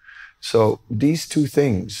 So these two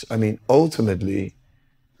things, ultimately,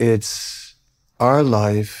 it's our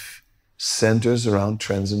life centers around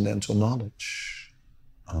transcendental knowledge.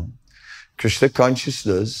 Krishna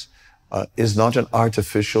consciousness is not an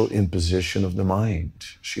artificial imposition of the mind,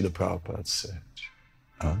 Srila Prabhupada said.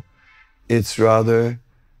 It's rather,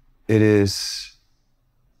 it is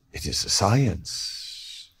a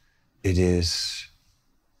science. It is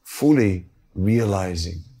fully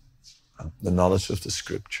realizing the knowledge of the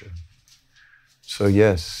scripture. So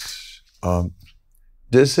yes,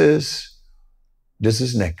 this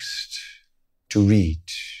is next, to read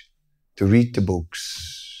the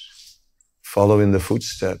books, follow in the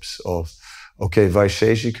footsteps of, okay,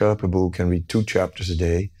 Vaisheshika Prabhu can read 2 chapters a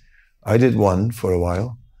day. I did 1 for a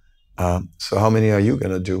while. So how many are you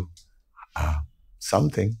going to do?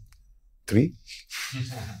 Something. 3?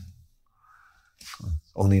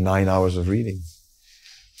 Only 9 hours of reading.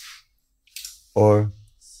 Or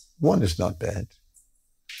 1 is not bad.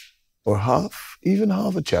 Or even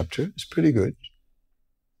half a chapter is pretty good.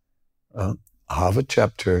 Half a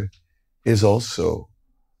chapter is also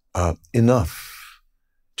enough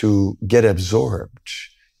to get absorbed,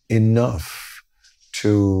 enough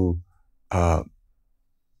to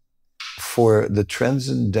for the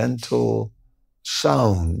transcendental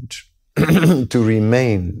sound to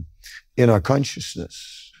remain in our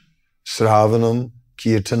consciousness. Sravanam,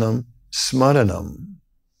 kirtanam, smaranam.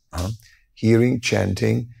 Hearing,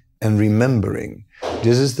 chanting, and remembering.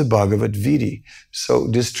 This is the Bhagavad Vidi. So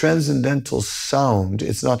this transcendental sound,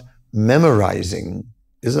 it's not memorizing.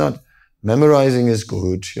 Memorizing is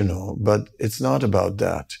good, but it's not about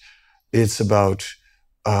that. It's about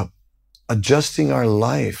adjusting our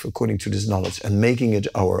life according to this knowledge and making it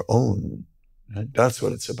our own. Right? That's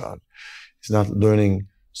what it's about. It's not learning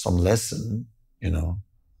some lesson,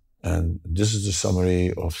 and this is the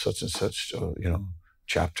summary of such and such,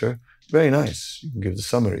 chapter. Very nice. You can give the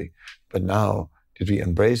summary. But now, did we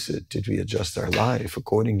embrace it? Did we adjust our life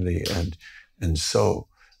accordingly? And so,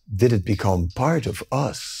 did it become part of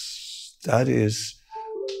us? That is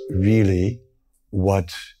really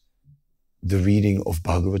what the reading of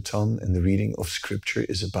Bhagavatam and the reading of scripture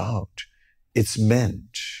is about. It's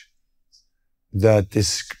meant that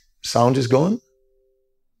this sound is gone.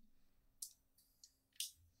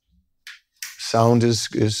 Sound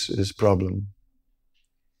is problem.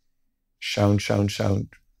 Sound.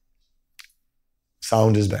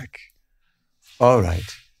 Sound is back. All right.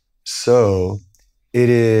 So it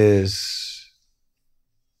is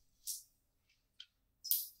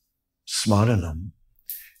smaranam.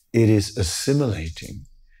 It is assimilating.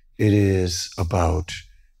 It is about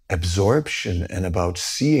absorption and about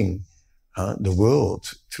seeing the world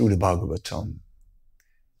through the Bhagavatam,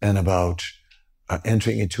 and about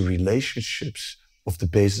entering into relationships of the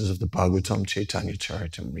basis of the Bhagavatam, Chaitanya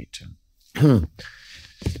Charitamrita.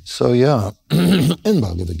 So yeah, and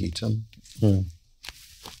Bhagavad Gita.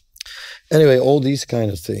 Anyway, all these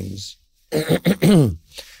kind of things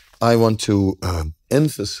I want to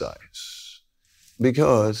emphasize,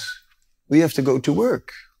 because we have to go to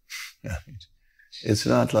work. It's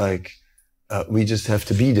not like we just have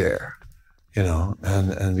to be there,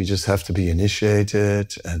 and we just have to be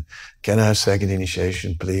initiated, and can I have second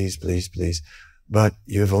initiation, please. But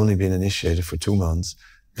you've only been initiated for 2 months,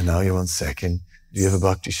 and now you want second. Do you have a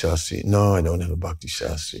Bhakti Shastri? No, I don't have a Bhakti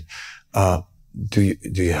Shastri. Do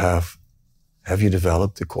you have you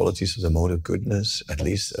developed the qualities of the mode of goodness, at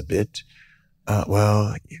least a bit?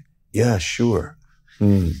 Well, yeah, sure.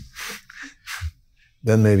 Then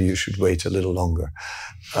maybe you should wait a little longer,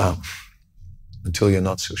 until you're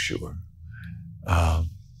not so sure. I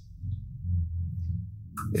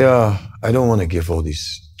don't want to give all these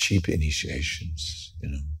cheap initiations,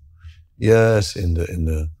 Yes,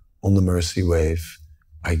 on the mercy wave,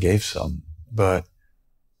 I gave some, but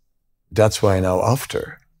that's why now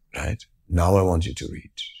after, right? Now I want you to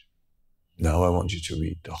read. Now I want you to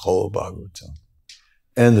read the whole Bhagavatam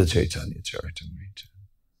and the Chaitanya Charitamrita.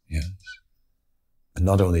 Yes. And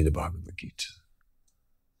not only the Bhagavad Gita.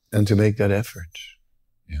 And to make that effort.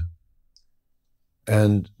 Yeah.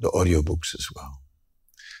 And the audiobooks as well.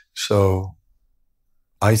 So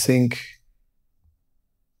I think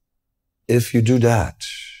if you do that,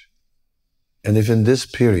 and if in this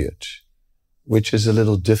period, which is a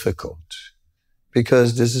little difficult,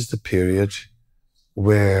 because this is the period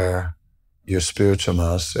where your spiritual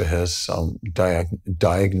master has some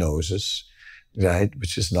diagnosis, right,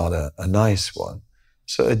 which is not a nice one.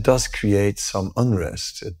 So it does create some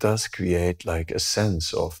unrest. It does create like a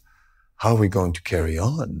sense of how we're going to carry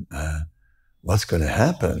on, what's going to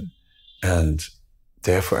happen. And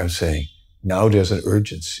therefore I'm saying, now there's an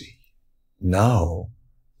urgency. Now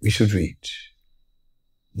we should read.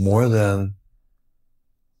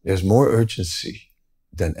 There's more urgency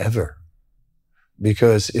than ever.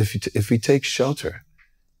 Because if we take shelter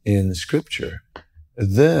in scripture,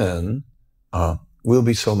 then we'll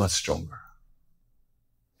be so much stronger.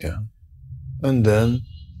 Yeah. And then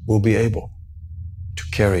we'll be able to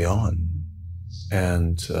carry on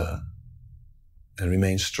and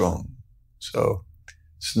remain strong. So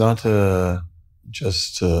it's not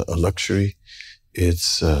just a luxury.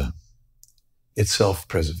 It's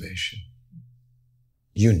self-preservation.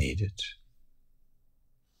 You need it.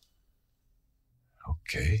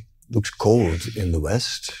 Okay. Looks cold in the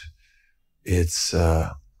West. It's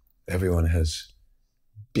everyone has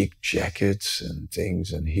big jackets and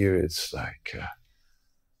things, and here it's like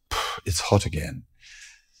it's hot again.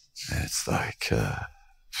 It's like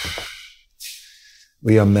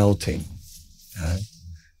we are melting.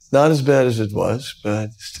 Not as bad as it was,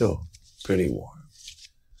 but still pretty warm.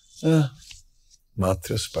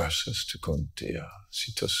 Matra sparsas tu kuntiya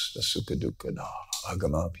sitos nasuka dukkana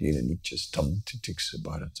agamapina nityas tam titiksa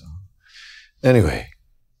bharata. Anyway,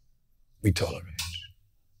 we tolerate.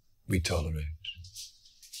 We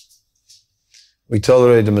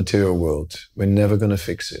tolerate the material world. We're never going to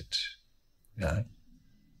fix it. Yeah.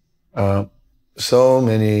 So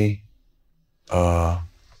many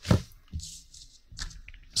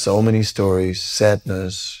stories,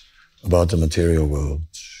 sadness about the material world.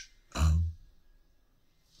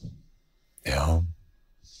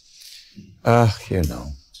 It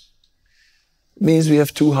means we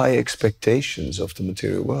have too high expectations of the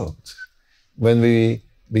material world. When we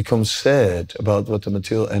become sad about what the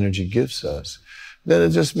material energy gives us, then it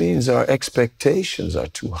just means our expectations are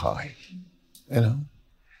too high. You know,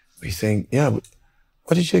 we think, yeah, but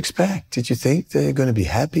what did you expect? Did you think they're going to be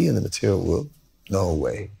happy in the material world? No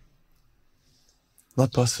way.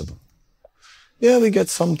 Not possible. Yeah, we get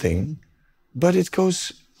something, but it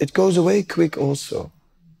goes away quick also.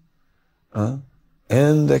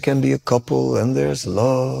 And there can be a couple, and there's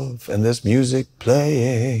love, and there's music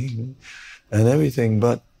playing, and everything.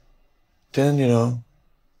 But then,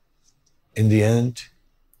 in the end,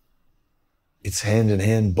 it's hand in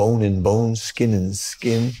hand, bone in bone, skin in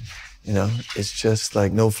skin. It's just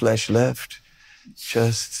like no flesh left,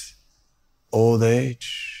 just old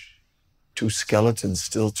age, two skeletons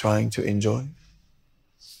still trying to enjoy.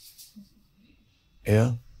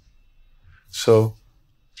 Yeah. So,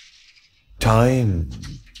 time,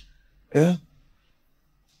 yeah,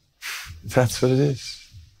 that's what it is.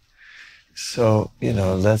 So,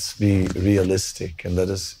 let's be realistic and let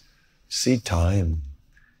us see time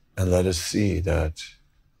and let us see that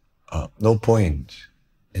no point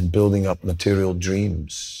in building up material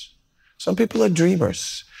dreams. Some people are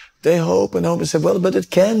dreamers. They hope and hope and say, well, but it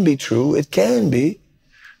can be true. It can be.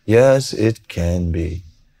 Yes, it can be.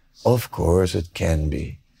 Of course it can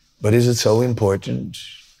be. But is it so important?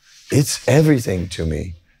 It's everything to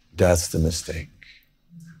me. That's the mistake.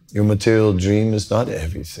 Your material dream is not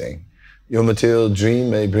everything. Your material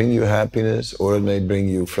dream may bring you happiness or it may bring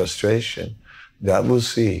you frustration. That we'll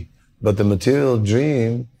see. But the material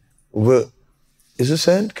dream is a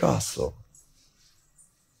sandcastle.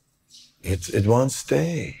 It won't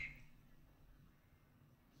stay.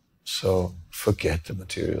 So forget the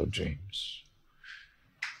material dreams.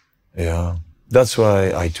 Yeah. That's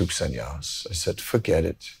why I took sannyas. I said, forget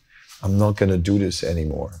it. I'm not going to do this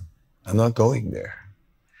anymore. I'm not going there.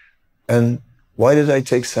 And why did I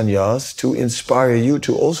take sannyas? To inspire you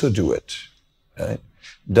to also do it. Right?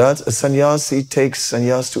 That a sannyasi takes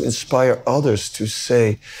sannyas to inspire others to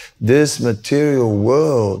say, this material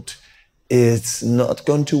world, it's not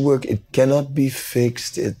going to work. It cannot be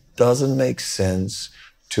fixed. It doesn't make sense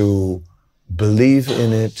to believe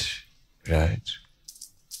in it. Right?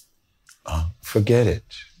 Forget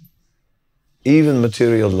it. Even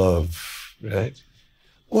material love, right?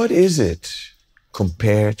 What is it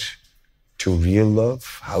compared to real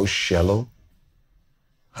love? How shallow?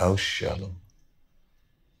 How shallow?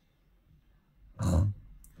 And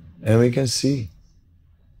we can see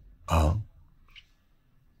that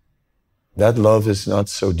love is not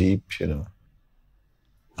so deep,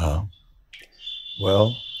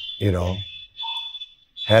 Well,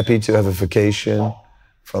 happy to have a vacation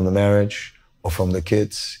from the marriage or from the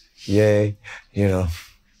kids. Yay,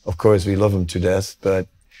 of course we love them to death, but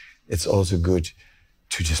it's also good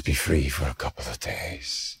to just be free for a couple of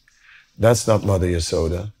days. That's not Mother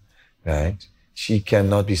Yasoda, right? She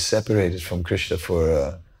cannot be separated from Krishna for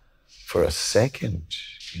a second,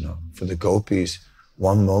 For the gopis,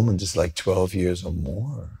 one moment is like 12 years or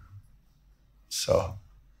more. So,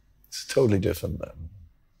 it's a totally different level.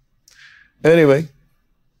 Anyway,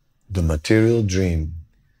 the material dream.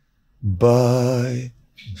 Bye.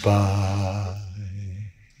 Bye.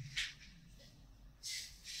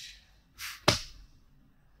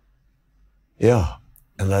 Yeah,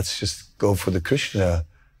 and let's just go for the Krishna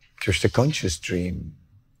conscious dream.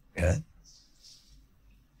 Yeah?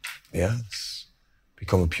 Yes.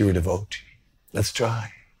 Become a pure devotee. Let's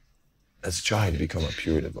try. Let's try to become a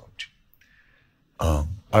pure devotee.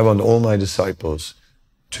 I want all my disciples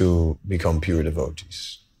to become pure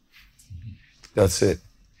devotees. That's it.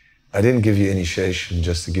 I didn't give you initiation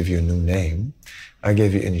just to give you a new name. I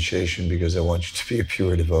gave you initiation because I want you to be a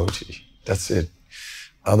pure devotee. That's it.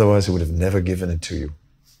 Otherwise, I would have never given it to you.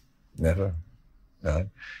 Never. Right?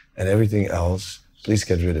 And everything else, please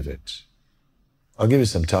get rid of it. I'll give you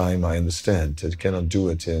some time, I understand. I cannot do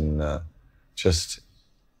it in just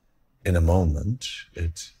in a moment.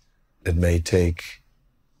 It may take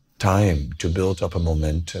time to build up a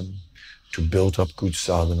momentum, to build up good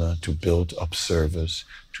sadhana, to build up service,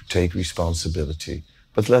 to take responsibility.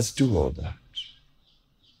 But let's do all that.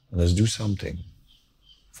 And let's do something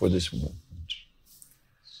for this movement.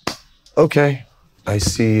 Okay, I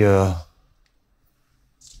see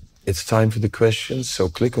it's time for the questions, so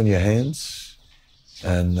click on your hands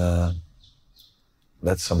and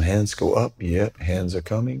let some hands go up. Yep, hands are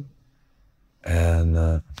coming. And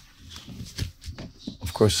of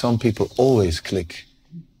course, some people always click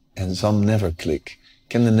and some never click.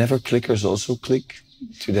 Can the never clickers also click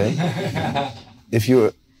today?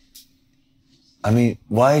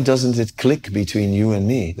 Why doesn't it click between you and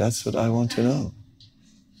me? That's what I want to know.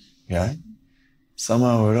 Yeah?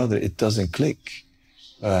 Somehow or other, it doesn't click.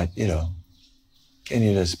 But, can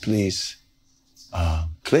you just please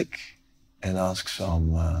click and ask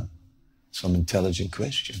some intelligent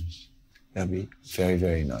questions. That'd be very,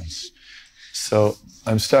 very nice. So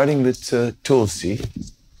I'm starting with Tulsi.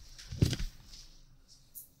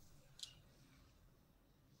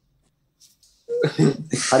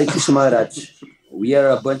 Hare Krishna Maharaj, we are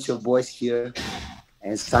a bunch of boys here,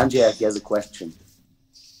 and Sanjay has a question.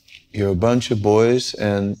 You're a bunch of boys,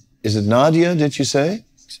 and is it Nadia, did you say?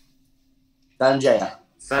 Sanjay.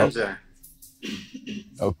 Sanjay.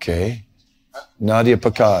 Okay. Nadia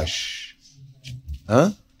Prakash.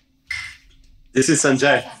 Huh? This is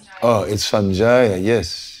Sanjay. Oh, it's Sanjaya,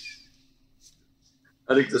 yes.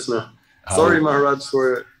 Hare Krishna. Sorry, Maharaj,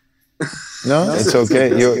 for... No, it's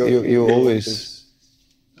okay. You always...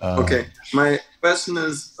 Okay, my question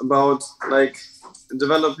is about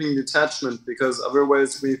developing detachment, because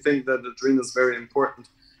otherwise we think that the dream is very important.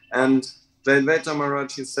 And Advaita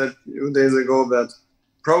Maharaj, he said a few days ago that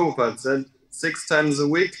Prabhupada said 6 times a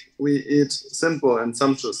week we eat simple and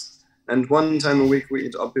sumptuous, and 1 time a week we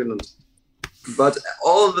eat opulent. But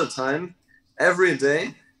all the time, every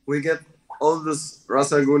day, we get all this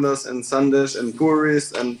rasagulas and sandesh and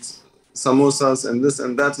puris and samosas and this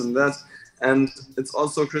and that and that. And it's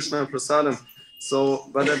also Krishna Prasadam. So,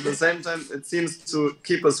 but at the same time, it seems to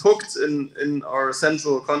keep us hooked in our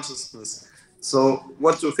central consciousness. So,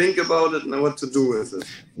 what to think about it and what to do with it.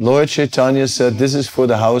 Lord Chaitanya said, this is for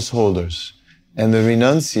the householders. And the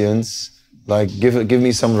renunciants, give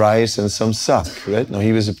me some rice and some sak, right? No,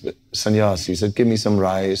 he was a sannyasi. He said, give me some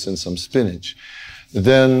rice and some spinach.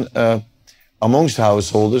 Then, amongst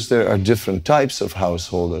householders, there are different types of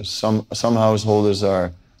householders. Some householders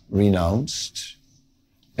are renounced,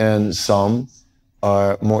 and some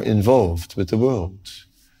are more involved with the world.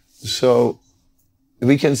 So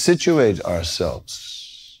we can situate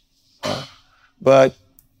ourselves. But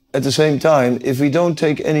at the same time, if we don't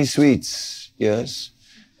take any sweets, yes,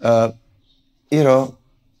 then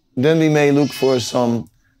we may look for some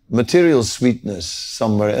material sweetness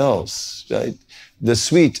somewhere else, right? The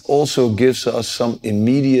sweet also gives us some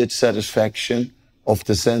immediate satisfaction of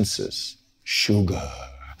the senses. Sugar.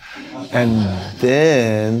 And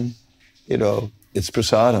then, it's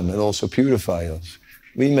prasadam. It also purifies us.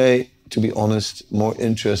 We may, to be honest, more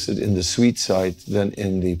interested in the sweet side than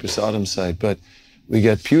in the prasadam side, but we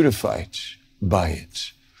get purified by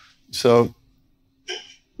it. So,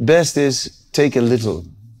 best is take a little,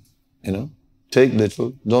 take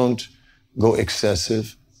little. Don't go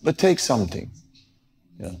excessive, but take something.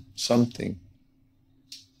 Something.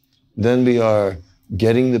 Then we are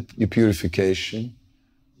getting the purification,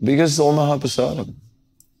 because it's all Mahaprasadam.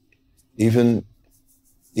 Even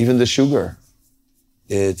the sugar,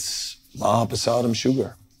 it's Mahaprasadam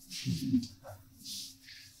sugar.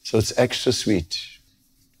 So it's extra sweet.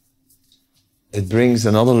 It brings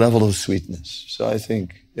another level of sweetness. So I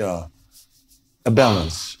think, a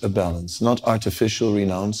balance. Not artificial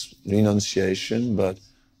renunciation, but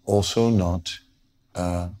also not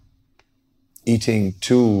eating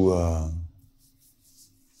too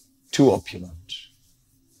opulent.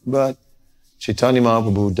 But Chaitanya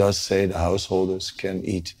Mahaprabhu does say the householders can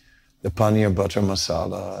eat the paneer butter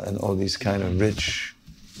masala and all these kind of rich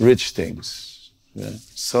things. Yeah.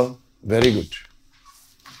 So, very good.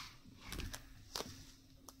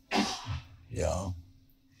 Yeah.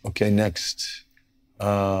 Okay, next.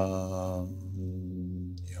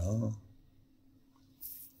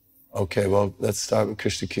 Okay, well, let's start with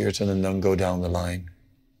Krishna Kirtan and then go down the line.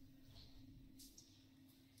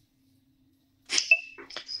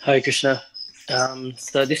 Hare Krishna.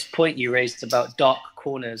 So this point you raised about dark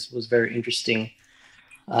corners was very interesting.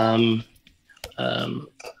 There's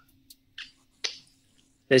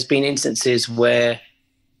been instances where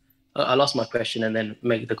I lost my question and then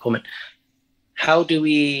make the comment. How do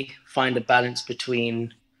we find a balance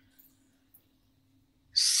between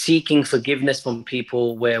seeking forgiveness from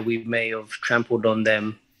people where we may have trampled on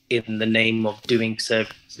them in the name of doing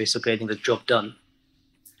service or getting the job done,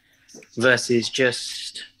 versus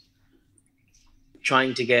just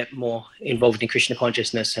trying to get more involved in Krishna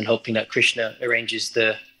consciousness and hoping that Krishna arranges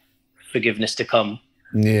the forgiveness to come?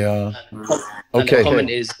 Yeah. And Okay. the comment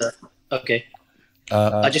is that, okay.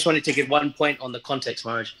 I just wanted to give one point on the context,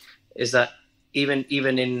 Maharaj, is that even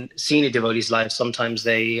in senior devotees' lives, sometimes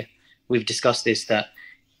we've discussed this, that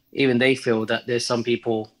even they feel that there's some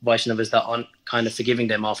people, Vaishnavas, that aren't kind of forgiving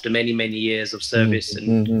them after many, many years of service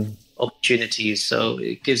and opportunities. So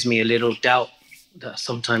it gives me a little doubt that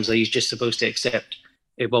sometimes are you just supposed to accept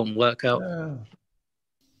it won't work out?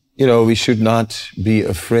 We should not be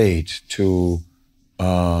afraid to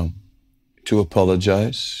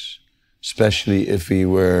apologize, especially if we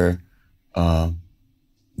were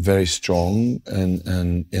very strong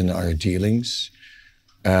and in our dealings,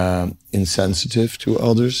 insensitive to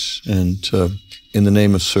others, and in the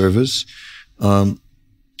name of service.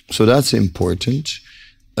 So that's important.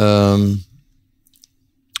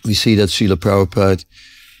 We see that Srila Prabhupada,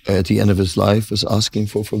 at the end of his life, was asking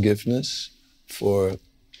for forgiveness for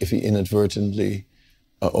if he inadvertently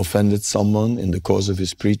offended someone in the course of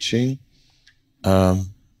his preaching. Now,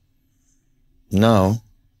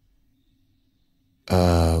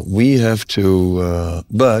 we have to,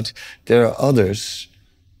 but there are others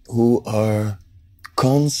who are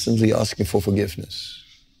constantly asking for forgiveness.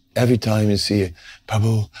 Every time you see,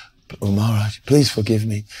 Prabhu, Maharaj, please forgive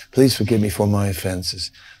me for my offenses.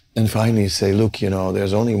 And finally you say, look,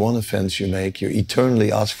 there's only one offense you make. You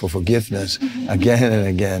eternally ask for forgiveness again and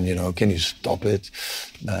again, can you stop it?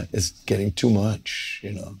 It's getting too much,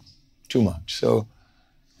 too much. So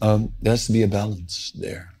there has to be a balance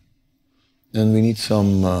there. And we need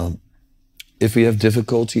some, if we have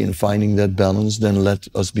difficulty in finding that balance, then let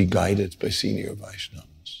us be guided by senior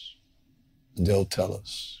Vaishnavas. And they'll tell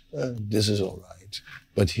us, this is all right,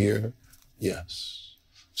 but here, yes.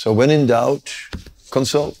 So when in doubt,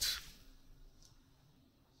 consult.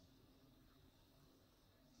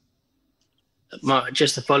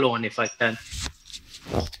 Just to follow on, if I can.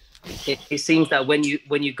 It seems that when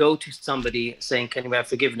you go to somebody saying, can you have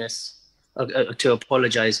forgiveness, to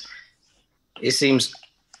apologize, it seems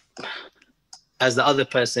as the other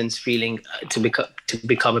person's feeling to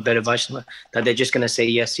become a better Vaishnava, that they're just going to say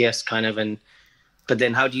yes, yes, kind of, but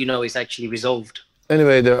then how do you know it's actually resolved?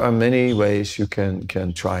 Anyway, there are many ways you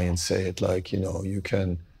can try and say it. Like, you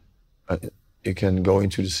can go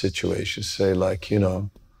into the situation, say like,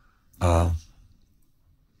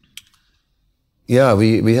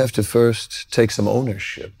 we have to first take some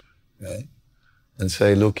ownership, right? And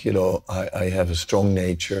say, look, I have a strong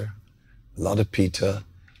nature, a lot of pitta,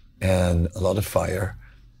 and a lot of fire,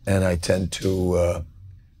 and I tend to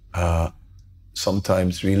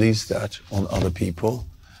sometimes release that on other people.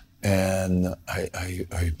 And I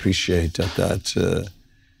appreciate that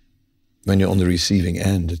when you're on the receiving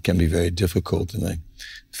end, it can be very difficult. And I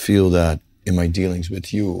feel that in my dealings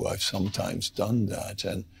with you, I've sometimes done that.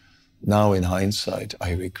 And now in hindsight,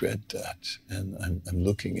 I regret that. And I'm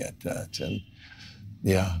looking at that. And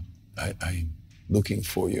I'm looking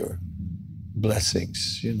for your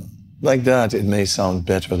blessings, Like that, it may sound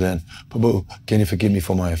better than, Prabhu, can you forgive me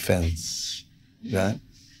for my offense? Right?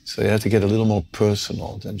 So you have to get a little more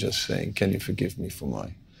personal than just saying, can you forgive me for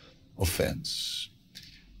my offense?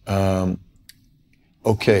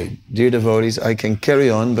 Okay, dear devotees, I can carry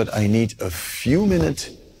on, but I need a few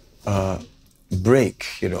minute break,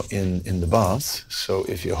 in the bath. So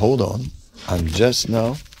if you hold on, I'm just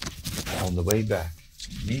now on the way back.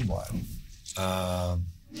 Meanwhile,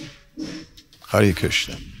 Hare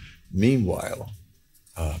Krishna. Meanwhile,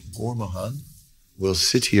 Gormahan will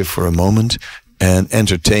sit here for a moment and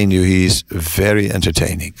entertain you. He's very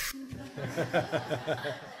entertaining.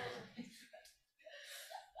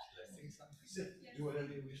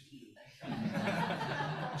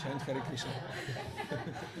 Chant Hare Krishna.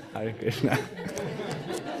 Hare Krishna.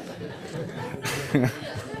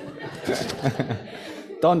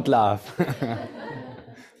 Don't laugh.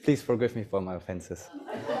 Please forgive me for my offenses.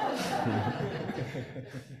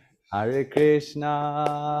 Hare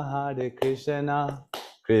Krishna,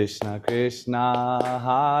 Krishna Krishna,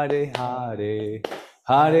 Hare Hare,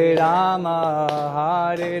 Hare Rama,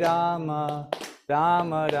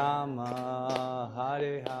 Rama Rama,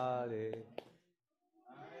 Hare Hare.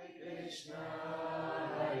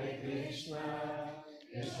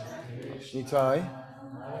 Nitai,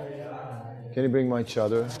 can you bring my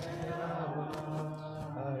chadar?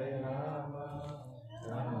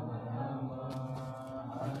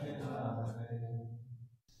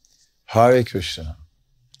 Hare Krishna.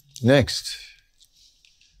 Next.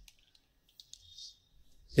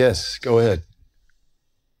 Yes, go ahead.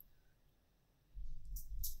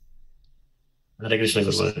 Hare Krishna,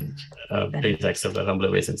 Gurudev. Please accept our humble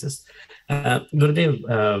obeisances.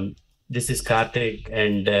 Gurudev, this is Karthik,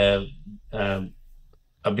 and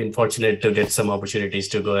I've been fortunate to get some opportunities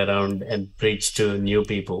to go around and preach to new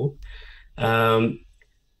people.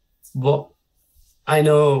 I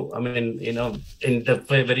know, in the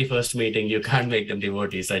very first meeting, you can't make them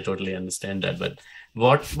devotees. I totally understand that. But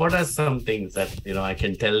what are some things that, I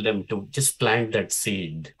can tell them to just plant that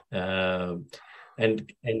seed and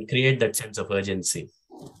create that sense of urgency?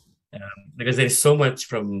 Because there is so much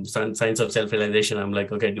from science of self-realization. I'm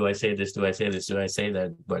like, okay, do I say this? Do I say this? Do I say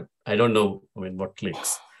that? But I don't know, what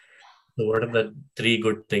clicks. So what are the 3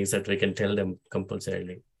 good things that we can tell them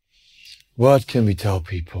compulsorily? What can we tell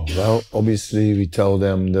people? Well, obviously we tell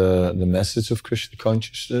them the message of Krishna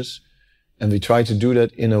consciousness, and we try to do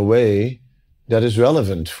that in a way that is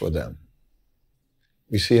relevant for them.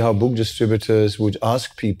 We see how book distributors would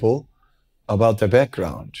ask people about their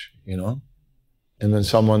background, you know? And when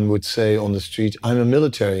someone would say on the street, I'm a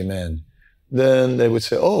military man, then they would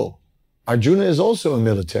say, oh, Arjuna is also a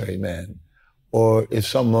military man. Or if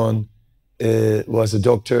someone was a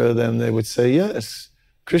doctor, then they would say, yes,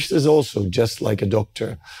 Krishna is also just like a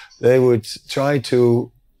doctor. They would try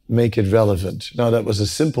to make it relevant. Now, that was a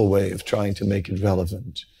simple way of trying to make it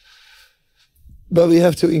relevant. But we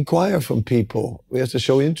have to inquire from people. We have to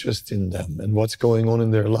show interest in them and what's going on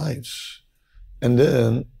in their lives. And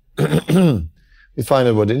then we find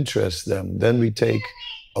out what interests them. Then we take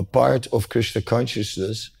a part of Krishna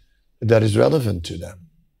consciousness that is relevant to them.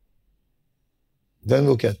 Then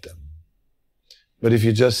we'll get them. But if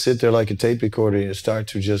you just sit there like a tape recorder and you start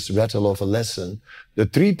to just rattle off a lesson, the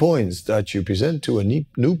 3 points that you present to a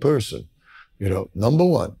new person, you know, number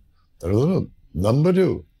 1, number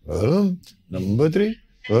 2, number 3,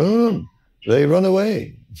 they run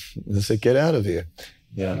away. They say, get out of here.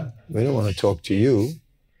 Yeah, we don't want to talk to you.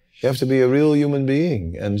 You have to be a real human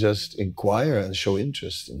being and just inquire and show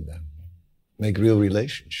interest in them. Make real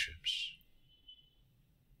relationships.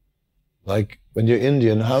 Like when you're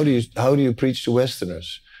Indian, how do you preach to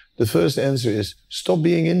Westerners? The first answer is, stop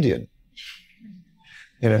being Indian.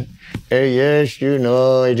 You know, hey, yes, you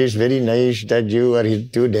know, it is very nice that you are here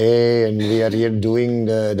today and we are here doing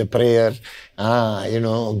the prayer. You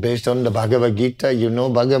know, based on the Bhagavad Gita, you know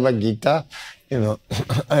Bhagavad Gita. You know,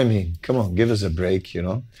 I mean, come on, give us a break, you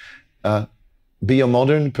know. Be a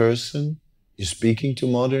modern person. You're speaking to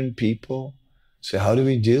modern people. So how do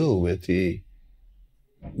we deal with the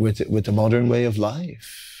modern way of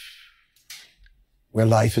life, where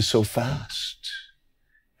life is so fast,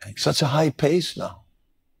 like such a high pace now?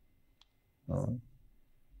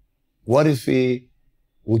 What if we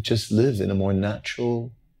would just live in a more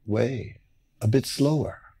natural way, a bit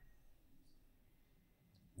slower?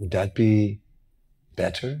 Would that be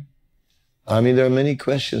better? I mean, there are many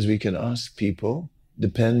questions we can ask people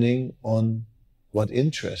depending on what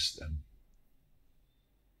interests them.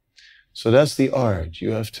 So that's the art.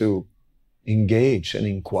 You have to engage and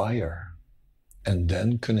inquire and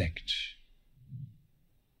then connect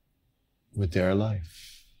with their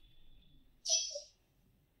life.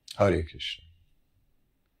 Hare Krishna.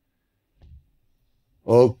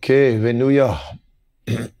 Okay, Venuya.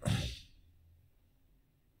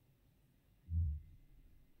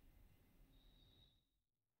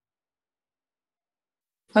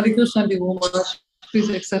 Hare Krishna, dear Maharaj, please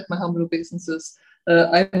accept my humble obeisances.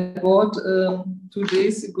 I bought 2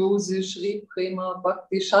 days ago the Sri Prema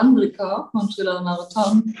Bhakti Chandrika from Srila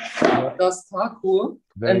Narottam Das Thakur,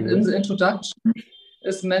 and in the introduction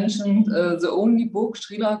is mentioned the only book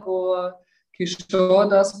Srila Gaur Kishore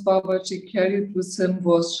Das Babaji carried with him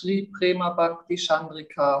was Sri Prema Bhakti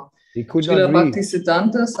Chandrika. He could Srila not read. Bhakti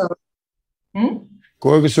Siddhanta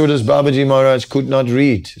Gaur Kishore Das Babaji Maharaj could not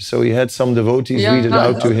read, so he had some devotees read it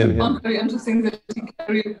out to him. It's very interesting that he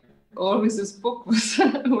carried always this book with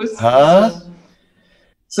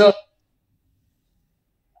so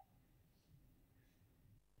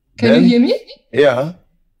can you hear me? Yeah.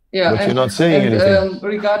 Yeah, but you're not saying anything.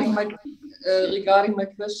 Regarding my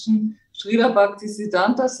question, Srila Bhakti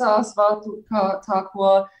Siddhanta Saraswati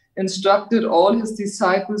Thakur instructed all his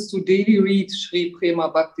disciples to daily read Sri Prema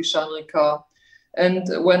Bhakti Chandrika. And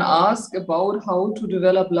when asked about how to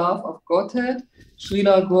develop love of Godhead,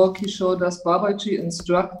 Srila Gaur Kishore Das Babaji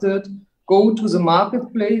instructed, go to the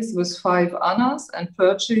marketplace with 5 annas and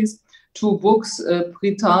purchase 2 books,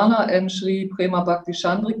 Pritana and Sri Prema Bhakti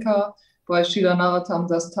Chandrika by Srila Narottam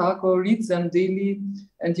Das Thakur. Read them daily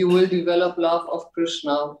and you will develop love of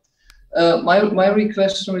Krishna. My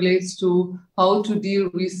request relates to how to deal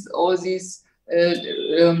with all these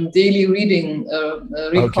daily reading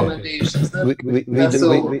recommendations.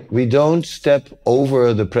 Okay. We don't step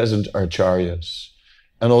over the present acharyas.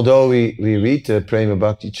 And although we read the Prema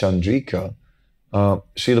Bhakti Chandrika,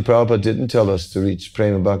 Srila Prabhupada didn't tell us to read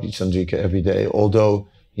Prema Bhakti Chandrika every day, although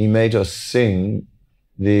he made us sing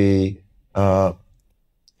in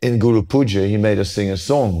Guru Puja, he made us sing a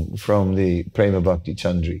song from the Prema Bhakti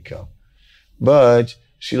Chandrika. But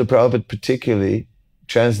Srila Prabhupada particularly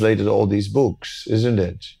translated all these books, isn't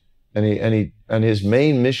it? And his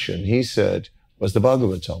main mission, he said, was the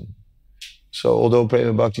Bhagavatam. So although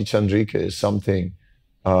Prema Bhakti Chandrika is something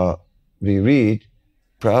we read,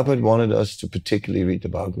 Prabhupada wanted us to particularly read the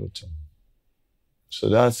Bhagavatam. So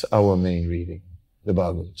that's our main reading, the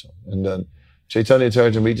Bhagavatam. And then Chaitanya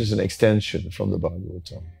Charitamrita is an extension from the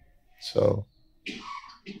Bhagavatam. So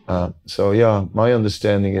yeah, my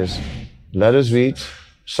understanding is, let us read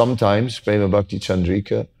sometimes Prema Bhakti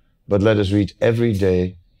Chandrika, but let us read every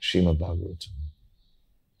day Srimad Bhagavatam.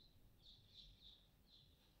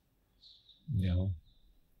 Yeah.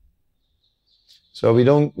 So we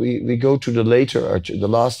go to the the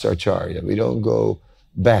last Acharya. We don't go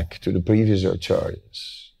back to the previous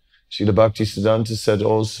Acharyas. Srila Bhaktisiddhanta said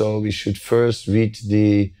also we should first read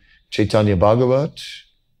the Chaitanya Bhagavat,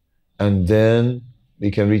 and then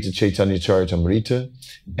we can read the Chaitanya Charitamrita,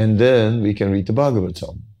 and then we can read the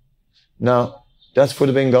Bhagavatam. Now, that's for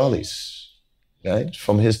the Bengalis, right?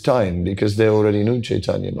 From his time, because they already knew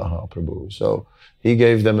Chaitanya Mahaprabhu. So he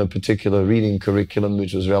gave them a particular reading curriculum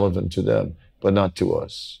which was relevant to them, but not to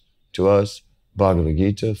us. To us, Bhagavad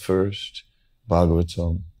Gita first,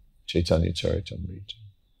 Bhagavatam, Chaitanya Charitamrita.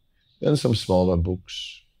 Then some smaller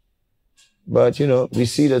books. But, we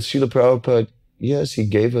see that Srila Prabhupada, yes, he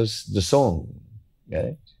gave us the song,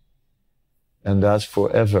 right? And that's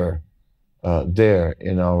forever there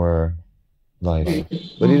in our life.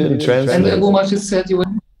 But he didn't translate. And Umaji said you were...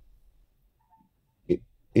 He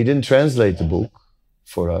didn't translate the book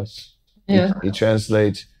for us. Yeah.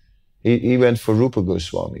 He went for Rupa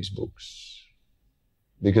Goswami's books.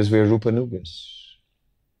 Because we're Rupanugas.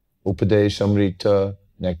 Upadeshamrita,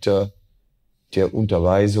 Nectar, der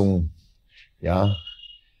Unterweisung, ja,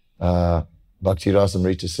 Bhakti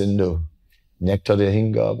Rasamrita Sindhu, Nectar der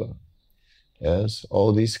Hingabe. Yes,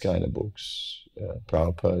 all these kind of books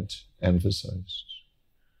Prabhupada emphasized.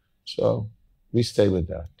 So we stay with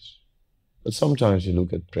that. But sometimes you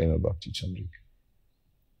look at Prema Bhakti Chandrika.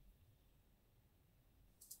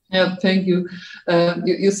 Yeah, thank you.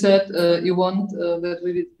 You said you want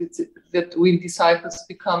that we disciples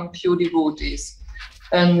become pure devotees.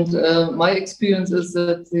 And my experience is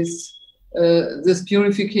that this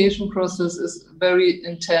purification process is very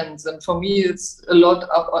intense, and for me it's a lot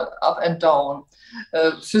up and down,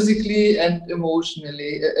 physically and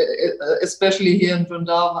emotionally. Especially here in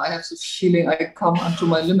Vrindavan, I have the feeling I come unto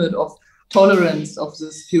my limit of tolerance of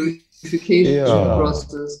this purification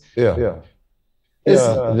process.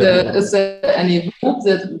 Is there any hope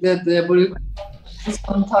that there will be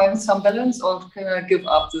sometimes some balance, or can I give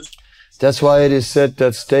up this? That's why it is said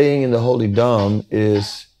that staying in the holy dham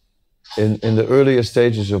is, in the earlier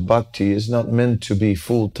stages of bhakti, is not meant to be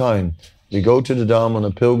full time. We go to the dham on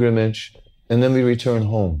a pilgrimage, and then we return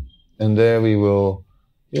home. And there we will,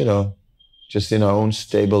 just in our own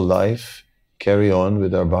stable life, carry on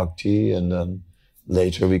with our bhakti, and then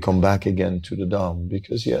later we come back again to the dham.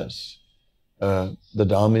 Because yes, the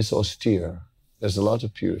dham is austere. There's a lot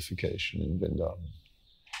of purification in Vrindavan.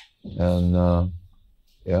 And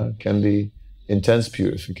it can be intense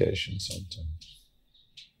purification sometimes.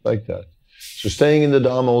 Like that. So staying in the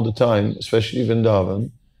dham all the time, especially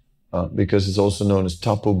Vrindavan, because it's also known as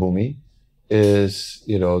Tapobhumi, is,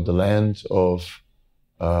 the land of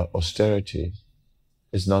austerity,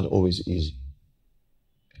 is not always easy.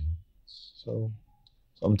 So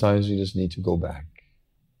sometimes we just need to go back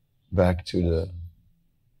to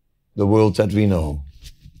the world that we know,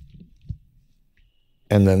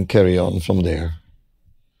 and then carry on from there.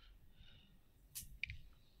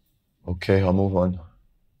 Okay, I'll move on.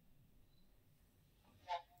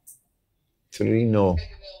 Trino.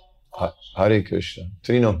 Hare Krishna.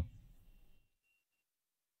 Trino.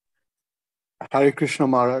 Hare Krishna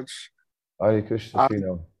Maharaj. Hare Krishna,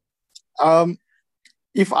 Trino.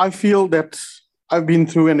 If I feel that I've been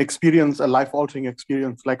through a life-altering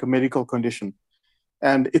experience, like a medical condition,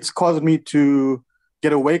 and it's caused me to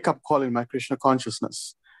get a wake-up call in my Krishna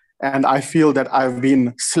consciousness, and I feel that I've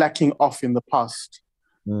been slacking off in the past,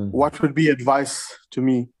 what would be advice to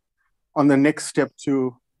me on the next step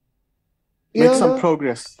to make some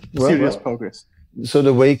progress, serious progress? So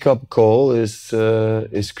the wake-up call is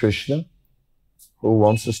Krishna, who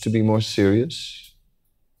wants us to be more serious.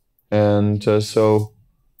 And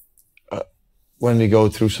when we go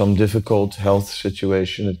through some difficult health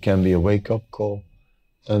situation, it can be a wake-up call.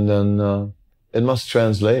 And then it must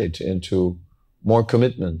translate into more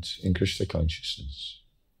commitment in Krishna consciousness.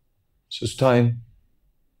 So it's time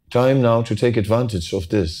now to take advantage of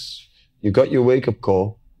this. You got your wake-up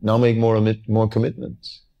call, now make more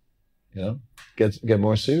commitments. Get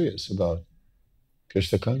more serious about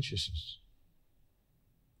Krishna consciousness.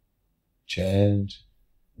 Chant,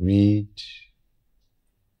 read,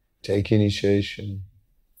 take initiation,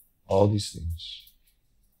 all these things.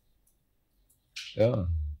 Yeah.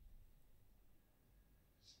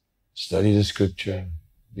 Study the scripture,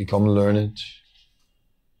 become learned.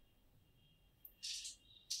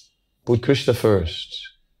 Put Krishna first,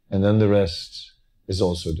 and then the rest is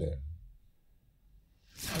also there.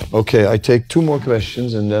 Okay, I take 2 more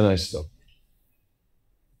questions and then I stop.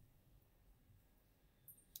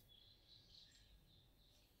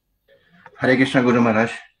 Hare Krishna, Guru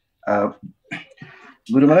Maharaj.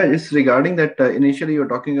 Guru Maharaj, is regarding that initially you were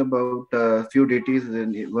talking about a few deities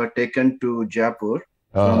were taken to Jaipur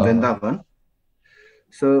from Vrindavan.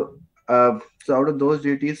 So, so out of those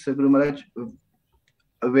deities, Guru Maharaj,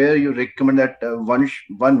 where you recommend that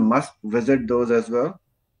one must visit those as well?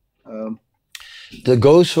 The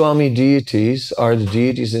Goswami deities are the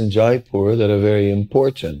deities in Jaipur that are very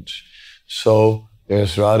important. So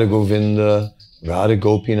there's Radha Govinda, Radha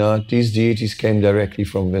Gopinath. These deities came directly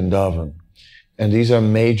from Vrindavan. And these are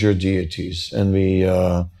major deities. And we,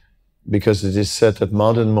 because it is said that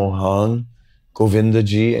Madan Mohan,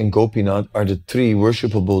 Govindaji and Gopinath are the 3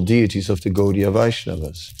 worshipable deities of the Gaudiya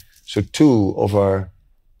Vaishnavas. So 2 of our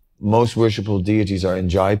most worshipable deities are in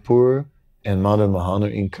Jaipur and Madan Mohan are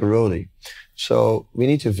in Karoli. So we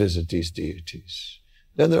need to visit these deities.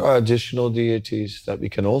 Then there are additional deities that we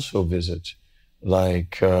can also visit,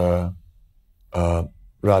 like Radha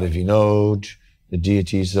Vinod, the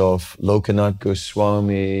deities of Lokanath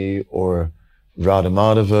Goswami, or Radha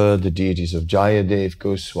Madhava, the deities of Jayadev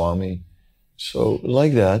Goswami. So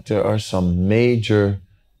like that, there are some major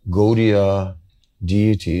Gaudiya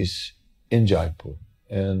deities in Jaipur.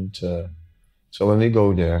 And so when we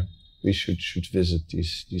go there, we should visit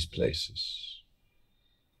these places.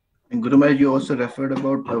 And Guru Maharaj, you also referred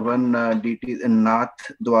about one deity in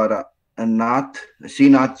Nath Dwara, and Nath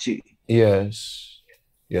Srinathji. Yes.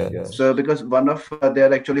 Yes. So because one of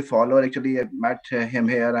their actually follower actually met him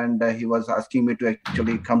here, and he was asking me to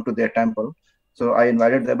actually come to their temple. So I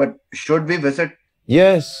invited them. But should we visit?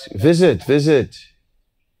 Yes, visit.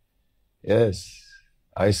 Yes.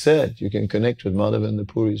 I said you can connect with Madhavendra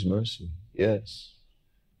Puri's mercy. Yes.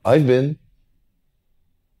 I've been.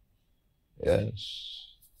 Yes.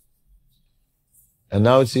 And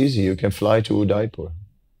now it's easy. You can fly to Udaipur.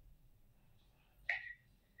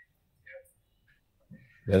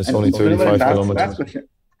 And it's only 35 kilometers. Last question.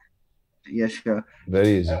 Yes, sure.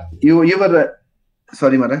 Very easy. You were,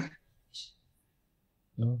 sorry, Maharaj.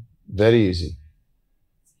 No, very easy.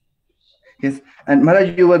 Yes, and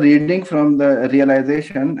Maharaj, you were reading from the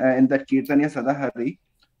realization in the Kirtanya Sadahari.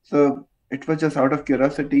 So it was just out of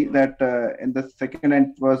curiosity that in the second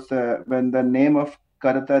end was when the name of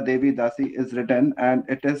Karata Devi Dasi is written, and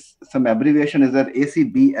it is some abbreviation is that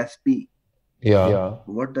ACBSP. Yeah.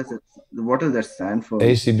 What does that stand for?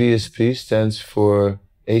 ACBSP stands for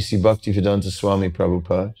AC Bhaktivedanta Swami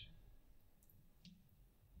Prabhupada.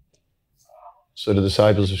 So the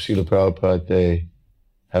disciples of Srila Prabhupada, they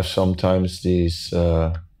have sometimes these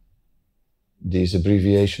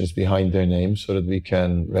abbreviations behind their names so that we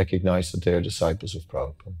can recognize that they are disciples of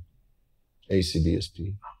Prabhupada.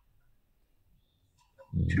 ACBSP.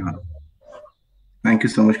 Sure. Thank you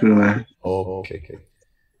so much, Guru Maharaj. Okay.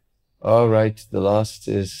 All right, the last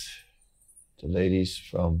is the ladies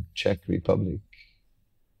from Czech Republic.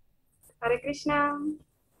 Hare Krishna.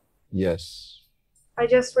 Yes. I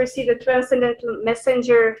just received a transcendental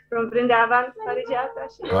messenger from Vrindavan, Parijata.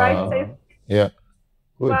 She arrived. Yeah.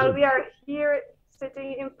 While we are here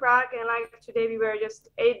sitting in Prague, and like today we were just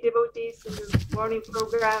 8 devotees in the morning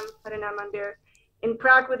program, Harinamandir, in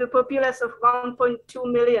Prague with a populace of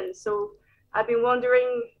 1.2 million. So I've been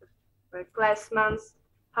wondering, like last month,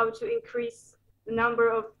 how to increase the number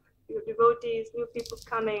of devotees, new people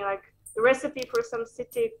coming, like the recipe for some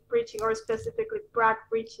city preaching or specifically Prague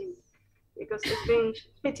preaching, because it's been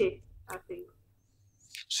pity, I think.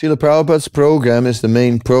 Srila Prabhupada's program is the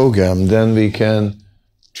main program. Then we can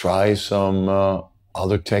try some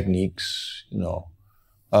other techniques,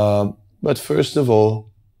 But first of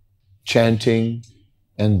all, chanting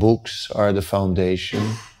and books are the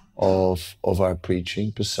foundation of our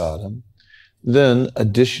preaching, prasadam. Then,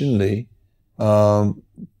 additionally,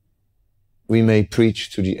 we may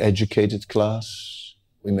preach to the educated class.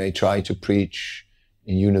 We may try to preach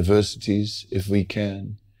in universities if we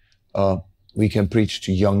can. We can preach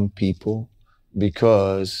to young people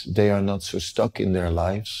because they are not so stuck in their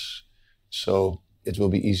lives. So it will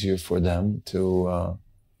be easier for them to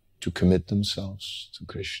commit themselves to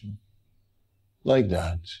Krishna. Like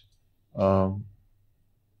that.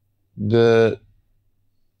 The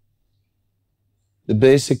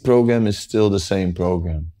basic program is still the same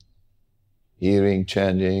program. Hearing,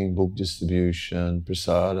 chanting, book distribution,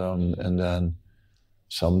 prasadam, and then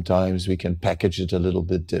sometimes we can package it a little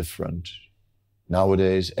bit different.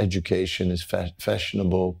 Nowadays, education is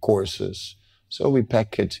fashionable, courses. So we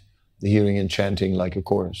package the hearing and chanting like a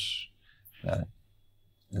course.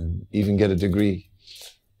 And even get a degree.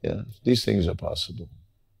 Yeah, these things are possible.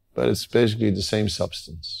 but it's basically the same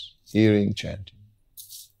substance, hearing, chanting.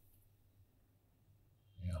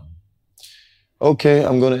 Yeah. Okay,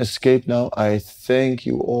 I'm going to escape now. I thank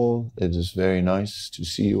you all. It is very nice to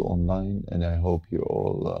see you online, and I hope you're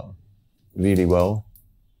all really well.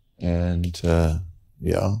 And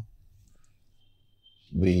yeah,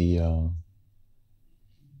 we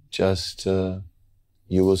just,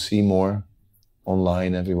 you will see more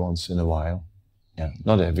online every once in a while. Yeah,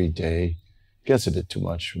 not every day. Gets a bit too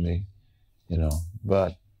much for me, you know,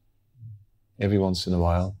 but every once in a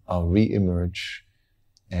while I'll re-emerge,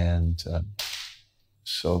 and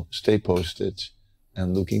so stay posted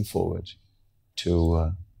and looking forward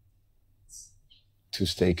to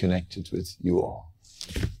stay connected with you all.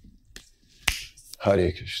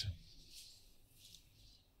 Hare Krishna.